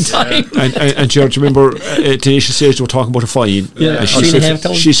time. And George, remember at the initial stage they were talking about a fine. And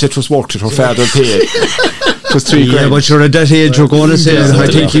she said it was worked it. Her father paid. It was $3,000. Yeah, but you're at that age, we're going to say, I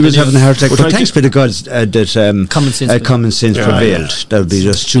think he was having a heart attack. But thanks be to God that common sense prevailed. That would be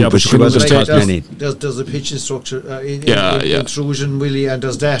just stupid. She wasn't taught any. There's a pitching structure, intrusion, Willie, and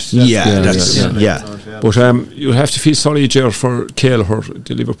there's that. But you have to feel sorry, Ger, for Kelleher,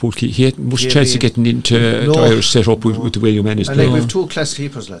 the Liverpool key. He had much chance of getting into the Irish setup with the way you managed. And we have 2 class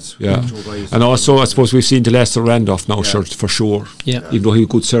keepers, lads. And also, I suppose we've seen the Lester Randolph now, for sure. Even though he was a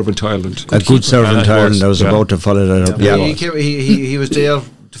good servant to Ireland. A good servant to Ireland. I was about to follow that up. He was there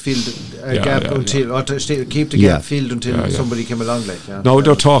to fill a gap until, to keep the gap filled until somebody came along. Now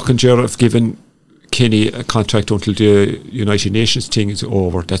they're talking, Ger, of giving Kenny a contract until the United Nations thing is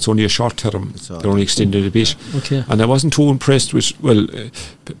over. That's only a short term. They're only extended a bit. And I wasn't too impressed with,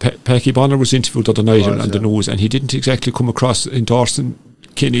 Packy Bonner was interviewed the other night on the news, and he didn't exactly come across endorsing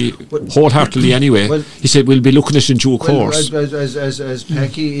Kenny wholeheartedly anyway. He said we'll be looking at it in due course. As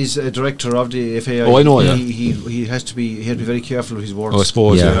Packy is a director of the FAI, I know, he has to be very careful with his words. I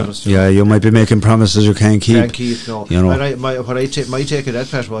suppose, you might be making promises you can't keep. No. You know. And my take of that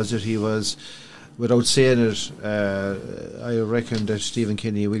part was that he was, without saying it, I reckon that Stephen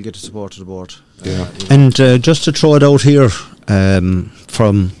Kenny will get the support of the board. And just to throw it out here,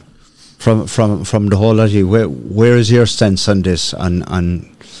 from the whole lot of you, where is your stance on this,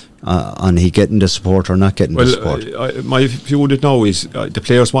 on he getting the support or not getting the support? My view on it now is the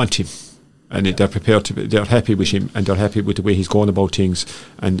players want him, and they're prepared to. They're happy with him, and they're happy with the way he's going about things,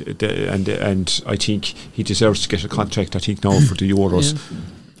 and I think he deserves to get a contract. I think now for the Euros,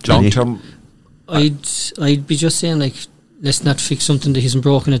 long term. I'd be just saying, like, let's not fix something that isn't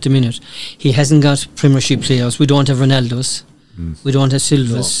broken at the minute. He hasn't got Premiership players. We don't have Ronaldos. We don't have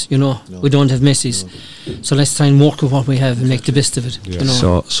Silvas, we don't have Messis. So let's try and work with what we have and make the best of it.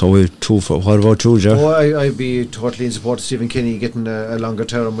 So we've 2 for. What about you, Joe? I'd be totally in support of Stephen Kenny getting a longer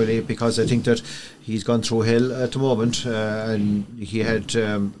term with it, because I think that he's gone through hell at the moment, and he had,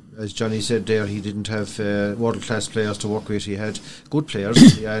 as Johnny said there, he didn't have world class players to work with. He had good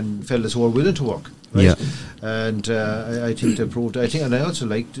players and fellas who were willing to work. Right? And I think they proved. And I also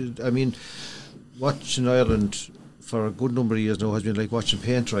liked. watching Ireland for a good number of years now has been like watching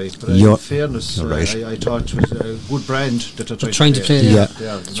paint dry. But Yeah. in fairness, Right. I thought it was a good brand that they're trying to play. Yeah.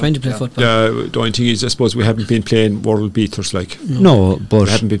 Trying to play football. The only thing is, I suppose we haven't been playing world beaters like. No, We but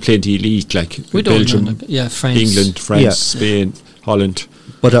haven't been playing the elite like We don't Belgium, know, France. England, France, Yeah. Spain, Holland.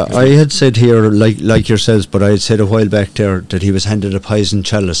 I had said here, like yourselves, but I had said a while back there that he was handed a poison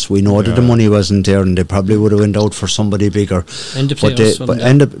chalice. We know that the money wasn't there, and they probably would have went out for somebody bigger. And the But players.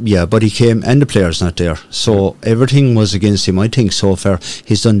 but he came, and the players not there. So everything was against him. I think so far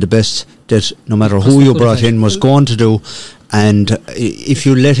he's done the best that no matter who you brought in was going to do. And if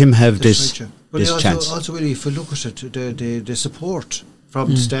you let him have this chance, Also, really, if you look at it, the support from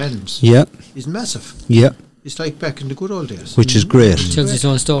the stands yeah, is massive. yeah, It's like back in the good old days. which is great. tells its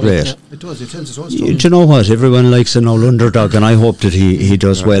own story. Great. Yeah. It does. It tells its own Do story. you know what? Everyone likes an old underdog, and I hope that he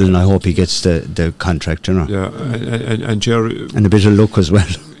does well, and I hope he gets the contract, you know, Yeah, and Jerry, and a bit of luck as well.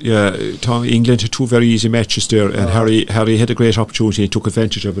 yeah, England had two very easy matches there, and Harry had a great opportunity. He took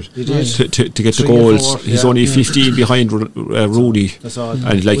advantage of it. He did. To get the 3 or goals. 4, He's yeah. only 15 behind Rooney, That's all.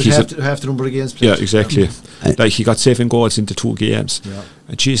 and like With he's half the number of games played. yeah, exactly. Like he got 7 goals into 2 games. Yeah.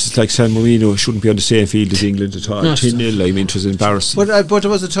 And Jesus, like San Marino shouldn't be on the same field as England at all. No, 10-0, I mean, it was embarrassing. But there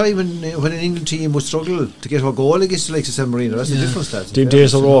was a time when an England team would struggle to get a goal against the likes of San Marino. That's the difference. Them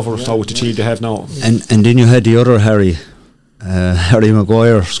days are over now with the team they have now. And then you had the other Harry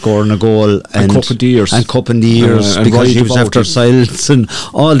Maguire scoring a goal And Cup of the Years. and Cup in the Years And because right he was about after it. silence and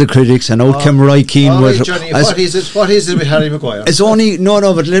all the critics, and out came Roy Keane All with right, Johnny, as- what is it with Harry Maguire? it's only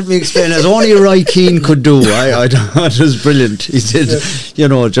but let me explain. As only Roy Keane could do. I thought it was brilliant. He said, you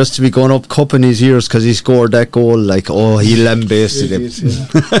know, just to be going up Cup in his ears because he scored that goal, like, he lambasted him.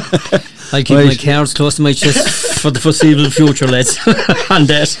 I'll keep my cards close to my chest for the foreseeable future, lads. On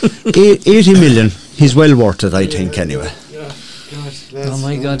that. 80 million. He's well worth it, I think. Anyway. Oh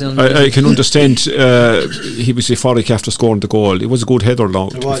my God! I can understand he was euphoric after scoring the goal. It was a good header now,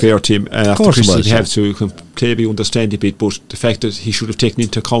 to be fair to him. After course it Christian was, have to you can maybe understand a bit, but the fact that he should have taken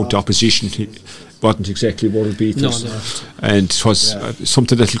into account the opposition, he wasn't exactly world beaters. No. And it was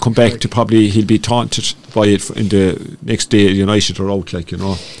something that will come back to probably he'll be taunted by it in the next day United are out, like, you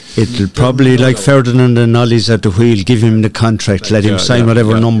know. It'll probably, like Ferdinand and Ollie's at the wheel, give him the contract, let him sign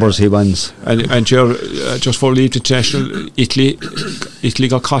whatever numbers he wants. And just for Leeds International, Italy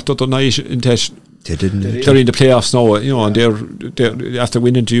got caught the other night in that. They didn't. They're in the playoffs now, you know, and they're after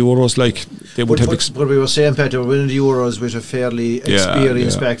winning the Euros, like they would have. But we were saying, Pat, they were winning the Euros with a fairly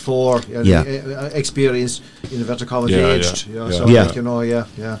experienced back four, experienced in inverted commas aged. Like, you know,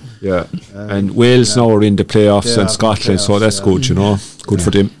 and Wales now are in the playoffs, and Scotland, so that's good, you know, good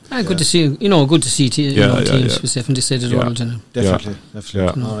for them. Good to see, good to see teams with different decided roles. Definitely.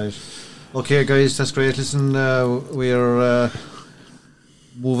 All right. Okay, guys, that's great. Listen, we're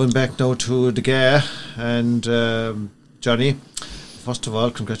moving back now to the GAA, and Johnny, first of all,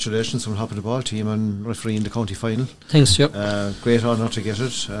 congratulations on Hopping the Ball team and refereeing the county final. Thanks, Joe. Great honour to get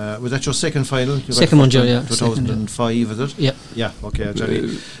it. Was that your second final? Second one, Joe, yeah. 2005, is it? Yeah. Yeah, okay,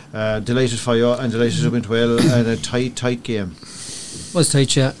 Johnny. Delighted for you, and delighted it went well, and a tight game. Was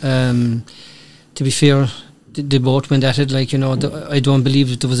tight, yeah. To be fair, they both went at it, like, you know, I don't believe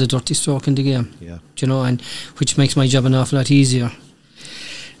that there was a dirty stroke in the game. Yeah. You know, and which makes my job an awful lot easier.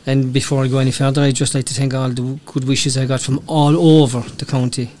 And before I go any further, I'd just like to thank all the good wishes I got from all over the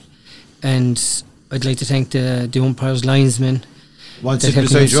county. And I'd like to thank the umpires, linesmen. There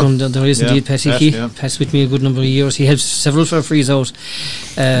is indeed Pat Hickey. Pat's with me a good number of years. He helped several referees out.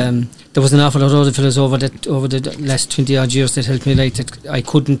 There was an awful lot of other fellas over the last 20 odd years that helped me, like, that I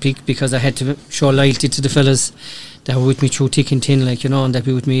couldn't pick because I had to show loyalty to the fellas that were with me through thick and thin, like, you know, and that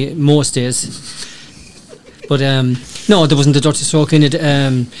be with me most days. But no, there wasn't a dirty stroke in it.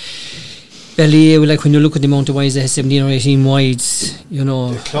 Ballyea, like, when you look at the amount of wides, they had 17 or 18 wides, you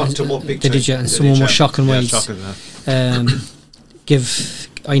know. They clocked them up big time. And some were shocking wides. Give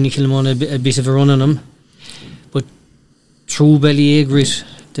Aine Kilmon a bit of a run on them. But through Ballyea grit,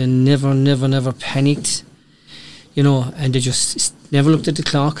 they never panicked, you know, and they just never looked at the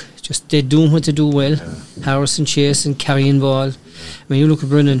clock. Just they're doing what they do well. Harrison, Chase and carrying ball. When you look at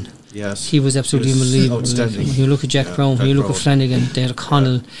Brennan, he was absolutely unbelievable. Outstanding. When you look at Jack Brown, when you look at Flanagan, they had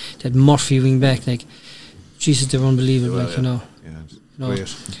O'Connell, they had Murphy wing back, like, Jesus, they're unbelievable, like, you know.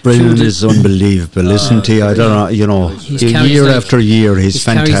 Brennan is unbelievable. Listen to you, I don't know, you know, year after year he's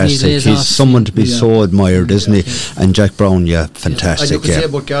fantastic. He's someone to be so admired, isn't he? And Jack Brown, fantastic. I could say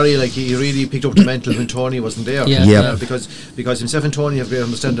about Gary, like, he really picked up the mantle when Tony wasn't there. Because himself and Tony have great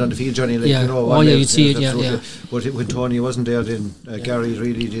understanding on the field, Johnny. Like, you know, you'd see it, But when Tony wasn't there, then Gary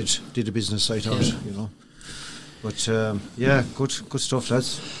really did the business side out, you know. But good stuff,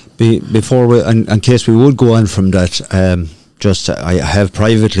 lads. Before we, in case we would go on from that, I have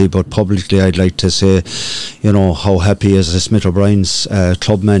privately but publicly, I'd like to say, how happy as a Smith O'Brien's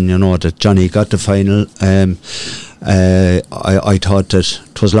clubman, that Johnny got the final. I thought that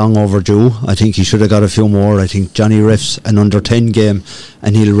it was long overdue. I think he should have got a few more. I think Johnny refs an under-10 game,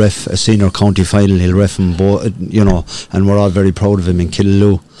 and he'll ref a senior county final. He'll ref them both, and we're all very proud of him in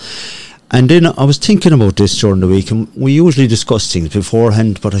Killaloe. And then I was thinking about this during the week, and we usually discuss things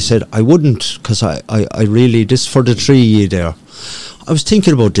beforehand, but I said I wouldn't, because I really, this for the 3 year there, I was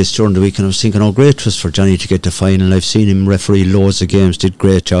thinking about this during the week, and I was thinking how great it was for Johnny to get the final. I've seen him referee loads of games, did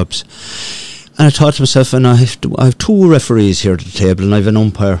great jobs. And I thought to myself, and I have 2 referees here at the table, and I have an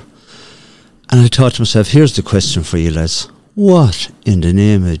umpire. And I thought to myself, here's the question for you, lads. What in the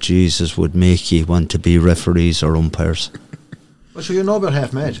name of Jesus would make you want to be referees or umpires? Well, so you're no about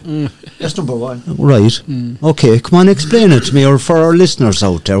half mad. That's number one. Right. Okay, come on, explain it to me, or for our listeners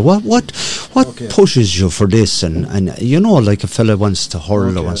out there. What pushes you for this? And like a fella wants to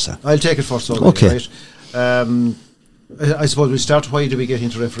hurl or wants to. I'll take it first. Okay. Right? I suppose we start. Why do we get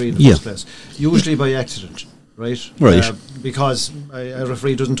into refereeing in the first place? Usually by accident. Right. Because a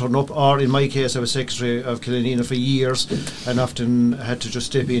referee doesn't turn up, or in my case, I was secretary of Killanena for years, and often had to just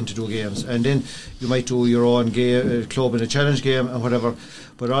step in to do games. And then you might do your own club in a challenge game and whatever.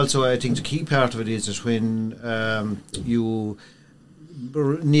 But also, I think the key part of it is that when you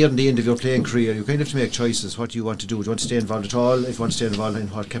near the end of your playing career, you kind of have to make choices. What do you want to do? Do you want to stay involved at all? If you want to stay involved, in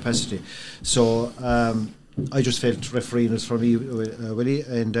what capacity? So. I just felt refereeing was for me, Willie,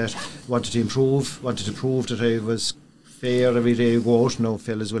 and wanted to prove that I was fair every day you go out. Now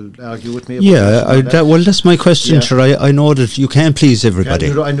fellas will argue with me about well, that's my question, sure. I know that you can't please everybody.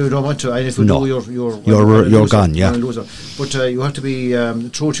 I know you don't want to, and if you do, you're gone, But you have to be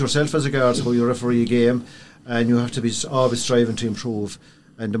true to yourself as regards how you referee a game, and you have to be always striving to improve.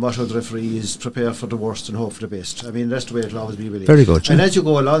 And the motto of the referee is prepare for the worst and hope for the best. I mean, that's the way it'll always be, really. Very good. And as you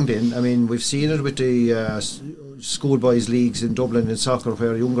go along then, I mean, we've seen it with the schoolboys leagues in Dublin in soccer,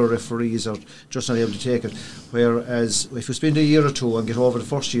 where younger referees are just not able to take it. Whereas if you spend a year or two and get over the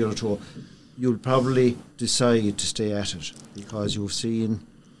first year or two, you'll probably decide to stay at it, because you've seen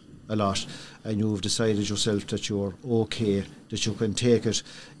a lot and you've decided yourself that you're okay, that you can take it.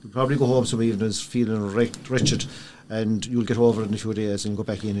 You'll probably go home some evenings feeling wretched, and you'll get over it in a few days and go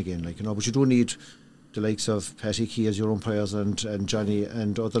back in again, but you do need the likes of Patty Key as your umpires and Johnny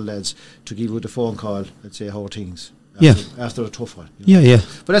and other lads to give you the phone call and say how are things after a tough one.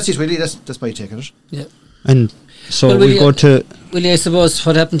 But that's it, really. That's my take on it. Yeah. And so we go to... Well, I suppose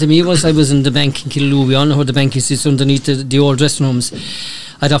what happened to me was I was in the bank in Killaloe. We all know how the bank is. It's underneath the old dressing rooms.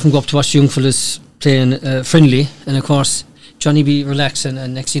 I'd often go up to watch the young fellas playing friendly, and of course Johnny be relaxing,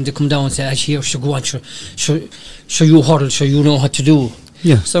 and next thing they come down and say, here, go on, show you hurl, show you know what to do.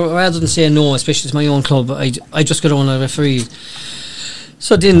 Yeah. So rather than say no, especially to my own club, I just got on a referee.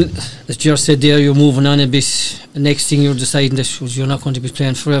 So then, as Ger said there, you're moving on a bit. The next thing you're deciding that you're not going to be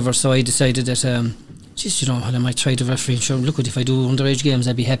playing forever. So I decided that, I might try the referee. Sure, look, if I do underage games,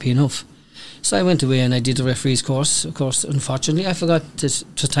 I'd be happy enough. So I went away and I did the referee's course. Of course, unfortunately, I forgot that it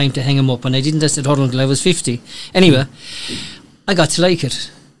was time to hang him up, and I didn't test it hurl until I was 50. Anyway, I got to like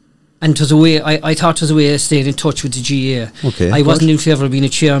it. And it was a way, I thought it was a way of staying in touch with the GA. Okay, I wasn't in favour of being a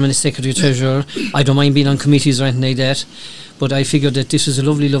chairman, a secretary, treasurer. I don't mind being on committees or anything like that. But I figured that this was a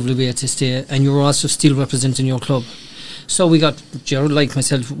lovely, lovely way to stay, and you were also still representing your club. So we got, Gerald, like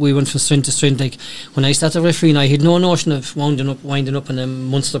myself, we went from strength to strength. Like when I started refereeing, I had no notion of winding up on a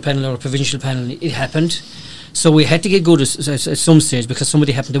Munster panel or a provincial panel. It happened. So we had to get good at some stage, because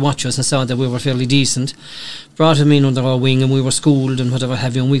somebody happened to watch us and saw that we were fairly decent. Brought him in under our wing, and we were schooled and whatever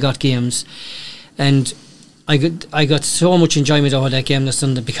have you, and we got games. And I got so much enjoyment out of that game this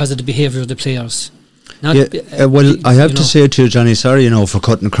Sunday because of the behaviour of the players. I have to say to you, Johnny, sorry, for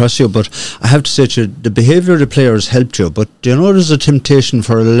cutting across you, but I have to say to you, the behaviour of the players helped you, but there's a temptation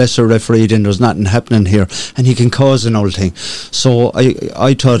for a lesser referee, then there's nothing happening here, and he can cause an old thing. So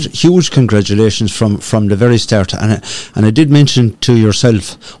I thought huge congratulations from the very start, and I did mention to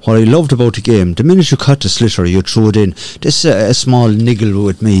yourself what I loved about the game. The minute you caught the sliotar, you threw it in. This a small niggle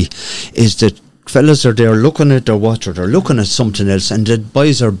with me is that fellas are there looking at their watch, or they're looking at something else, and the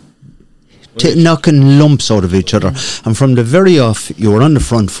boys are knocking lumps out of each other, and from the very off you were on the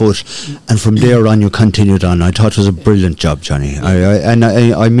front foot, and from there on you continued on. I thought it was a brilliant job, Johnny.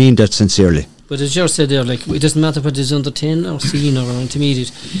 I mean that sincerely. But as you said there, it doesn't matter whether it's under 10 or senior or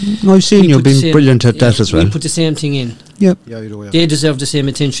intermediate. I've seen you being brilliant at that as well. We put the same thing in. Yep. Yeah, you do. Yeah. They deserve the same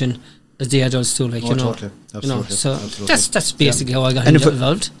attention as the adults too, like, Totally. So Absolutely. that's basically how I got And if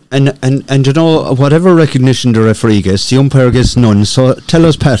involved. And you know, whatever recognition the referee gets, the umpire gets none. So tell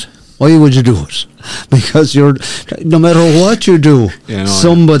us, Pat, why would you do it? Because no matter what you do,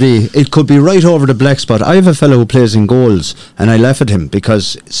 somebody, it could be right over the black spot. I have a fellow who plays in goals, and I laugh at him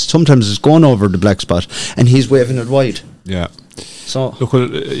because sometimes it's going over the black spot, and he's waving it wide. Yeah. So Look,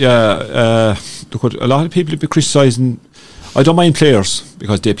 a lot of people be criticising. I don't mind players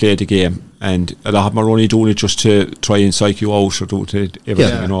because they play the game, and a lot of them are only doing it just to try and psych you out or do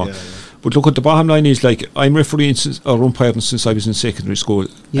everything, Yeah. But look, at the bottom line is, like, I'm refereeing or umpiring since I was in secondary school,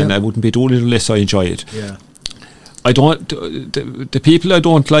 and I wouldn't be doing it unless I enjoy it. Yeah. I don't. The people I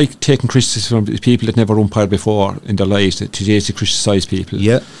don't like taking criticism from the people that never umpired before in their lives, that today to criticise people.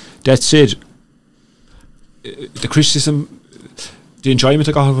 Yeah. That said, the criticism, the enjoyment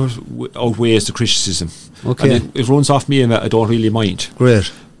I got outweighs the criticism. Okay. And it runs off me, and I don't really mind.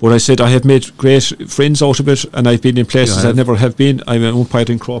 great. But I said I have made great friends out of it, and I've been in places I never have been. I'm an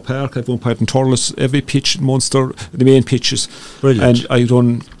umpired in Crow Park, I've umpired in Thurles, every pitch in Munster, the main pitches. Brilliant. And I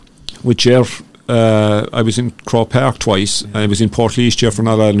done with Ger. I was in Crow Park twice, and I was in Portlaoise Ger for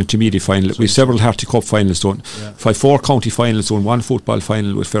Northern Ireland intermediate final. We have several Harty Cup finals done. I've 4 county finals done, 1 football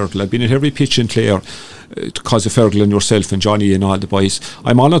final with Fergal. I've been at every pitch in Clare because of Fergal and yourself and Johnny and all the boys.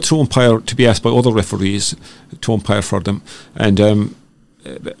 I'm honoured to umpire, to be asked by other referees to umpire for them, and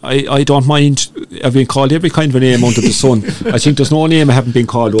I don't mind. I've been called every kind of a name under the sun. I think there's no name I haven't been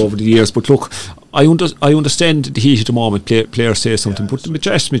called over the years, but look, I understand the heat of the moment. Players say something, but the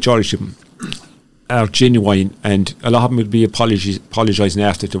majority of them are genuine, and a lot of them would be apologising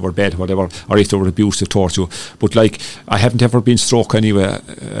after they were bad, whatever, or if they were abusive towards you. But like, I haven't ever been struck anyway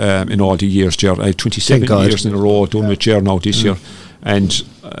in all the years, Ger. I have 27 years in a row done with Ger now this year, and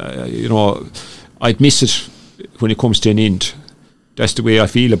I'd miss it when it comes to an end. That's the way I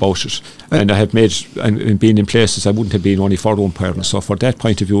feel about it, and I have made and been in places I wouldn't have been only for umpiring. So for that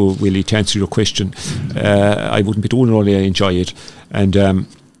point of view, Willie, to answer your question, I wouldn't be doing it only I enjoy it, and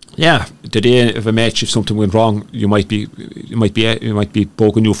the day of a match, if something went wrong, you might be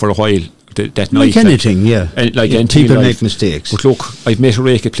bugging you for a while. That night, Like anything, anything people in make life. mistakes. But look, I've met a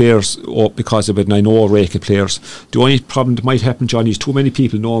rake of players because of it, and I know a rake of players. The only problem that might happen, Johnny, is too many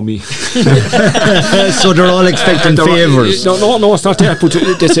people know me. So they're all expecting favours. No, it's not that. But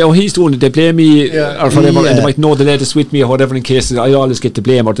they say, "Oh, he's doing it." They blame me or whatever, and they might know the latest with me or whatever. In case I always get the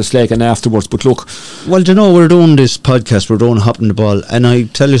blame or the slagging afterwards. But look, Well, you know, we're doing this podcast, we're doing Hopping the Ball, and I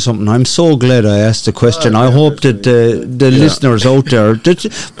tell you something, I'm so glad I asked the question. I hope that the listeners out there,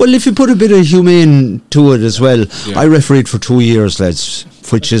 well, if you put a bit of humane to it as well. I refereed for 2 years, lads,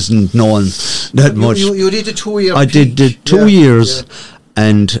 which isn't known that much. You did a 2-year. I did 2 years.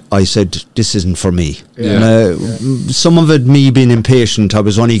 And I said, this isn't for me. Some of it, me being impatient, I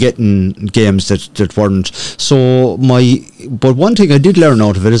was only getting games that weren't. But one thing I did learn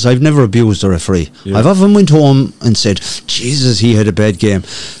out of it is I've never abused a referee. I've often went home and said, Jesus, he had a bad game,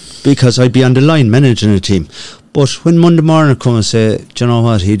 because I'd be on the line managing a team. But when Monday morning come and say, do you know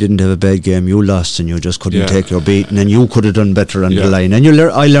what, he didn't have a bad game, you lost and you just couldn't take your beating and you could have done better on the line, and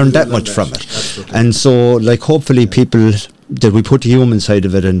I learned that much from it. Absolutely. And so, like, hopefully people, that we put the human side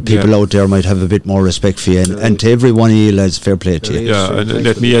of it, and people out there might have a bit more respect for you, and to every one of you lads, fair play to you. And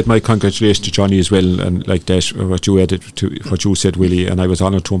let me add my congratulations to Johnny as well, and like that, what you added to what you said, Willie, and I was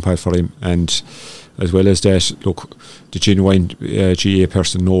honoured to umpire for him. And as well as that, look, the genuine GA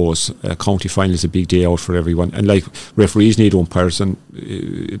person knows county final is a big day out for everyone, and like, referees need umpires, and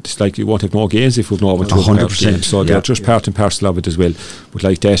it's like you won't have no games if we've no one to umpire the game. So they're just part and parcel of it as well. But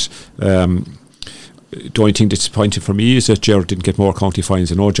like that, the only thing that's disappointing for me is that Gerard didn't get more county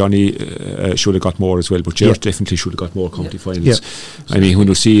finals. I know Johnny should have got more as well, but Gerard definitely should have got more county finals. I mean, when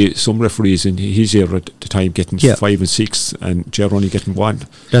you see some referees in his era at the time getting 5 and 6, and Gerard only getting one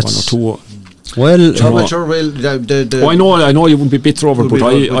or two. Well, I know you wouldn't be bitter over it, but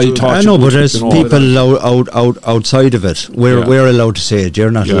I thought. I know, but as people outside of it, we're allowed to say it.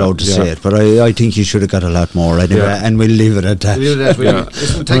 You're not allowed to say it, but I think you should have got a lot more anyway, and we'll leave it at that.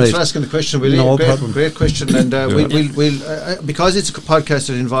 Listen, thanks for asking the question, Willie. No problem. Great question, and we'll because it's a podcast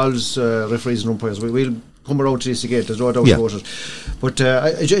that involves referees and umpires, we'll come around to this again. There's no doubt about it. But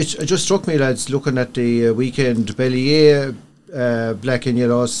it just struck me, lads, looking at the weekend, Bellier. Black and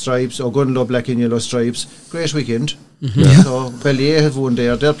yellow stripes, Ogunlo black and yellow stripes. Great weekend. So Bellier have won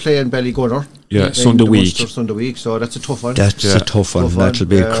there. They're playing Ballygunner. Sunday week. Sunday week. So that's a tough one. That's a tough one. That'll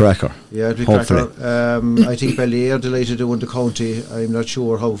be a cracker. Yeah, it'll be hopefully. Cracker. I think Bellier delighted to win the county. I'm not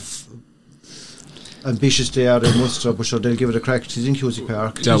sure how. ambitious they are in Munster, but sure they'll give it a crack. It's in Cusack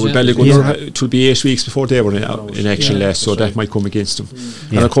Park. Yeah, well, Ballygunner, it will be 8 weeks before they were in action last, so that might come against them.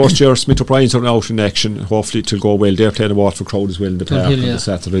 And of course, Smith O'Brien's are out in action. Hopefully, it'll go well. They're playing the Waterford crowd as well in the park on the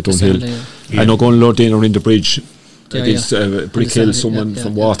Saturday, Dunhill. I know Gunlow then are in the bridge against Brickhill, someone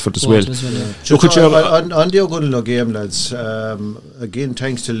from Watford as well. Look at on the O'Gunlow game, lads. Again,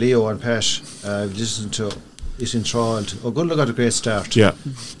 thanks to Leo and Pat. I've listened to it enthralled. O'Gunlow got a great start. Yeah.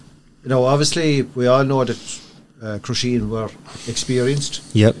 You know, obviously, we all know that Crusheen were experienced.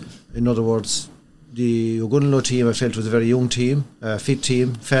 Yep. In other words, the O'Gunlow team, I felt, was a very young team, fit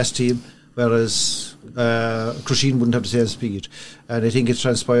team, fast team, whereas Crusheen wouldn't have the same speed. And I think it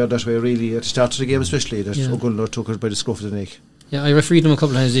transpired that way, really, at the start of the game especially, that O'Gunlow took it by the scruff of the neck. Yeah, I refereed them a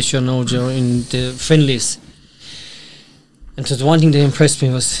couple of times this year now, in the friendlies. And so the one thing that impressed me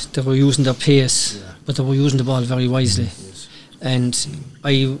was they were using their pace, but they were using the ball very wisely. And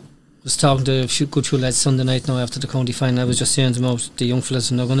I was talking to a good few lads Sunday night now after the county final. I was just saying to them about the young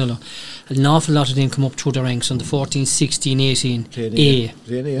fellas in O'Gunlow. An awful lot of them come up through the ranks on the 14, 16, 18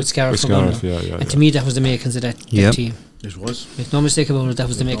 with Scariff O'Gunlow. And to me that was the makings of that team. It was. Make no mistake about it, that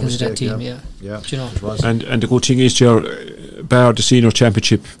was the makings of that team. Yeah. You know. It was. And the good thing is, bar the senior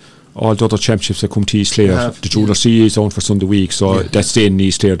championship, all the other championships that come to East Clare, the Junior C is on for Sunday week, so that's staying in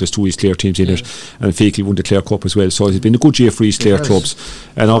East Clare. There's 2 East Clare teams in it, and Feakle won the Clare Cup as well, so it's been a good year for East Clare clubs.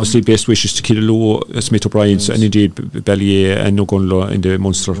 And obviously best wishes to Killaloe, Smith O'Brien's, and indeed Ballyea and O'Gunlow in the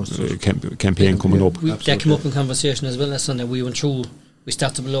Munster campaign coming up. That came up in conversation as well last Sunday. We went through. We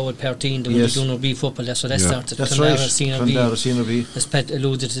started below at Perteen, doing the Junior B football. That's what that started. That's right. Senior B. As Pat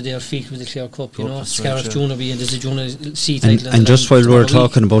alluded to, their Feakle with the Clare Cup, you know, Scariff Junior B, and there's a Junior C title. And just while we're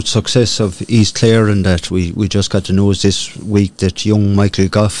talking about success of East Clare and that, we just got the news this week that young Michael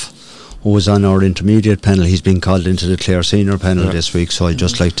Goff, who was on our intermediate panel, he's been called into the Clare senior panel this week, so I'd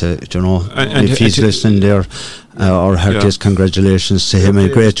just like to, if he's listening there, our heartiest congratulations to him, a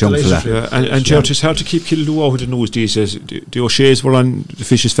great young fella. And George, it's hard to keep Killaloe out of the news these days. The O'Shea's were on the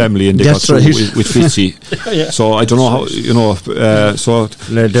Fishes family and they got through with Fitzy. So I don't know how, so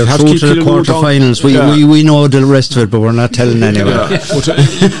they're through to the quarterfinals. We know the rest of it, but we're not telling anyone. But that's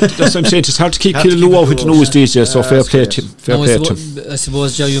what I'm saying, it's hard to keep Killaloe out of the news these days, so fair play to him. I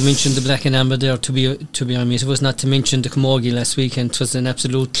suppose, Joe, you mentioned the Black and Amber there, to be honest. It was not to mention the Camogie last weekend. It was an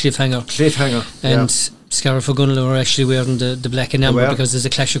absolute cliffhanger. And Scariff O'Gunlow were actually wearing the black and amber because there's a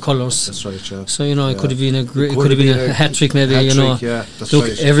clash of colours. That's right, yeah. So, it could have been a hat trick maybe,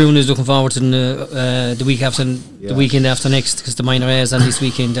 everyone is looking forward to the week after, the weekend after next, because the minor A's on this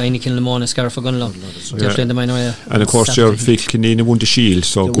weekend, Heineken Le Mans and Scariff O'Gunlow. They're playing the minor A. And of course, Feakle Kinneena won the Shield,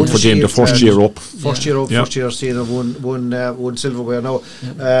 so good for them, the first year up. First year senior won silverware. Now,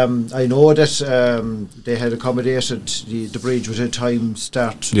 I know that they had accommodated the bridge with a time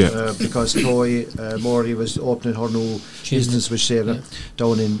start because Chloe Morley was opening her new business with Sarah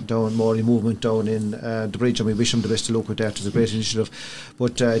down Morley Movement down in the bridge, and we wish them the best of luck with that. It's a great initiative.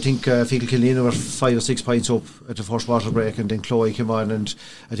 But I think Feakle Kinneena were 5 or 6 points up at the first water break, and then Chloe came on, and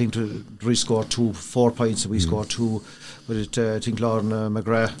I think Dries scored 4 points, and we scored 2. But I think Lauren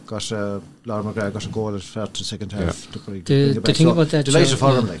McGrath got a goal at the second half. The thing about that, delighted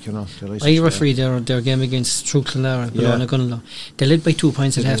for them, I referee their game against True Clonlara and Gunlow. They led by 2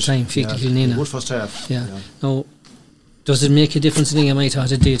 points at half time. Feakle Kinneena. Good first half. Now, does it make a difference in the game? I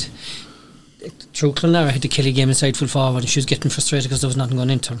thought it did. True Clonlara had to kill a game inside full forward, and she was getting frustrated because there was nothing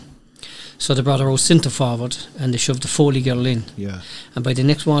going into her. So they brought her out centre forward and they shoved the Foley girl in. And by the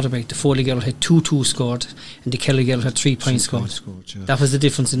next water break, the Foley girl had 2-2 scored and the Kelly girl had 3 points scored. That was the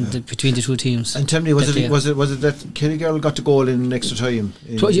difference between the two teams. And tell me, was it that Kelly girl got the goal in extra time?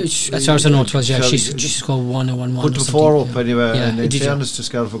 As far as I know, it was, she scored 1-1. Put 4 up anyway, and in fairness to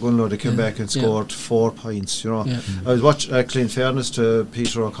Scariff O'Gunlow, they came back and scored 4 points. I was watching, actually, in fairness to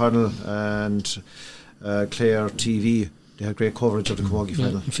Peter O'Connell and Clare TV, they had great coverage of the Camogie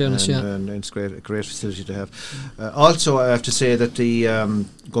final. In fairness, and it's a great facility to have. Also, I have to say that the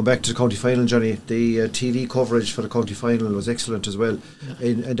going back to the county final, Johnny, the TV coverage for the county final was excellent as well.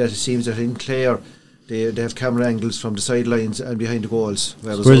 And that it seems that in Clare they have camera angles from the sidelines and behind the goals,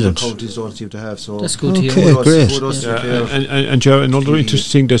 whereas other counties don't seem to have. So that's good to hear. Great. And another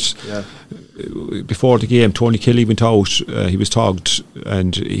interesting thing that before the game, Tony Kelly went out. He was tagged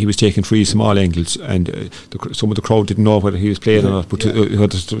and he was taking frees from all angles, and some of the crowd didn't know whether he was playing or not, but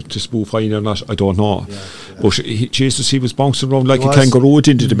to spoof fine or not, I don't know. But he was bouncing around like a kangaroo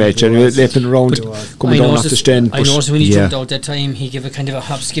into the match, and leaping around, coming down off the stand. I noticed when he jumped out that time, he gave a kind of a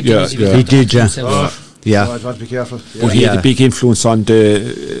hop skip. He did, Yeah. So I'd want to be careful. Yeah. But he had Yeah. a big influence on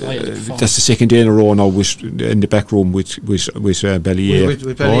that's the second day in a row now in the back room with Ballier.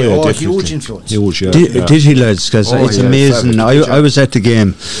 With Ballier. Definitely. Huge influence. Huge, yeah. Did he, lads? Because Oh, it's yeah, amazing. fabulous. I was at the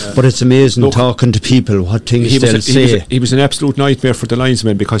game, but it's amazing talking to people, what things they'll say. He was an absolute nightmare for the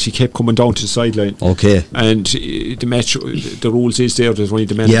linesman because he kept coming down to the sideline. Okay. And the match, the rules is there's only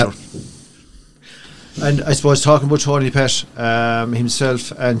the manager. Yep. And I suppose talking about Tony Pett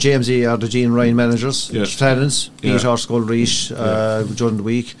himself and James E are the Gene Ryan managers. Yeah. Flannans beat our Skull Reach during the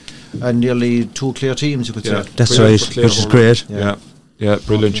week, and nearly 2 clear teams, you could say. That's Brilliant right, for Clare which is Hall. great. Yeah,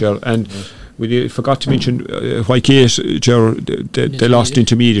 brilliant, Ger. And we forgot to mention Whitegate, Ger, they lost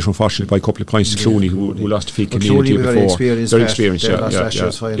intermediate, unfortunately, by a couple of points to Clooney, who lost to Feake But Neal the Clooney year were before. very experienced. Very Pat. experienced, They yeah. lost Yeah, last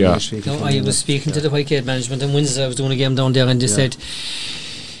year's final yeah. this week. No, I was speaking to the Whitegate management on Wednesday. I was doing a game down there, and they said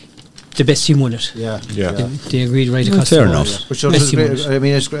the best team won it. Yeah. They agreed right across fair the board. enough. But sure, Best it's team great. won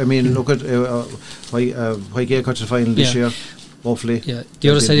it. I mean, look at Whitegate got to the final this year. Hopefully. Yeah, the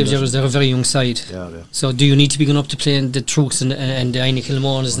other side of it is they're a very young side. Yeah. So do you need to be going up to playing the Trooks and the Aine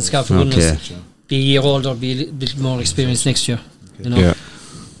Kilmornas and Scaffold Gunners? Be a year older, be a little bit more experienced next year. You know? Yeah.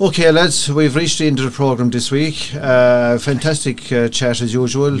 Okay, lads, we've reached the end of the programme this week. Fantastic chat as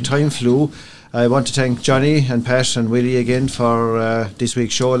usual. Time flew. I want to thank Johnny and Pat and Willie again for this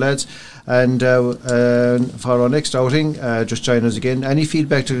week's show, lads. And for our next outing, just join us again. Any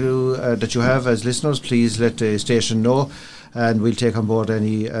feedback that you have as listeners, please let the station know, and we'll take on board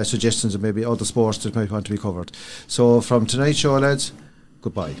any suggestions of maybe other sports that might want to be covered. So from tonight's show, lads,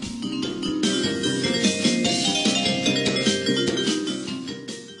 goodbye.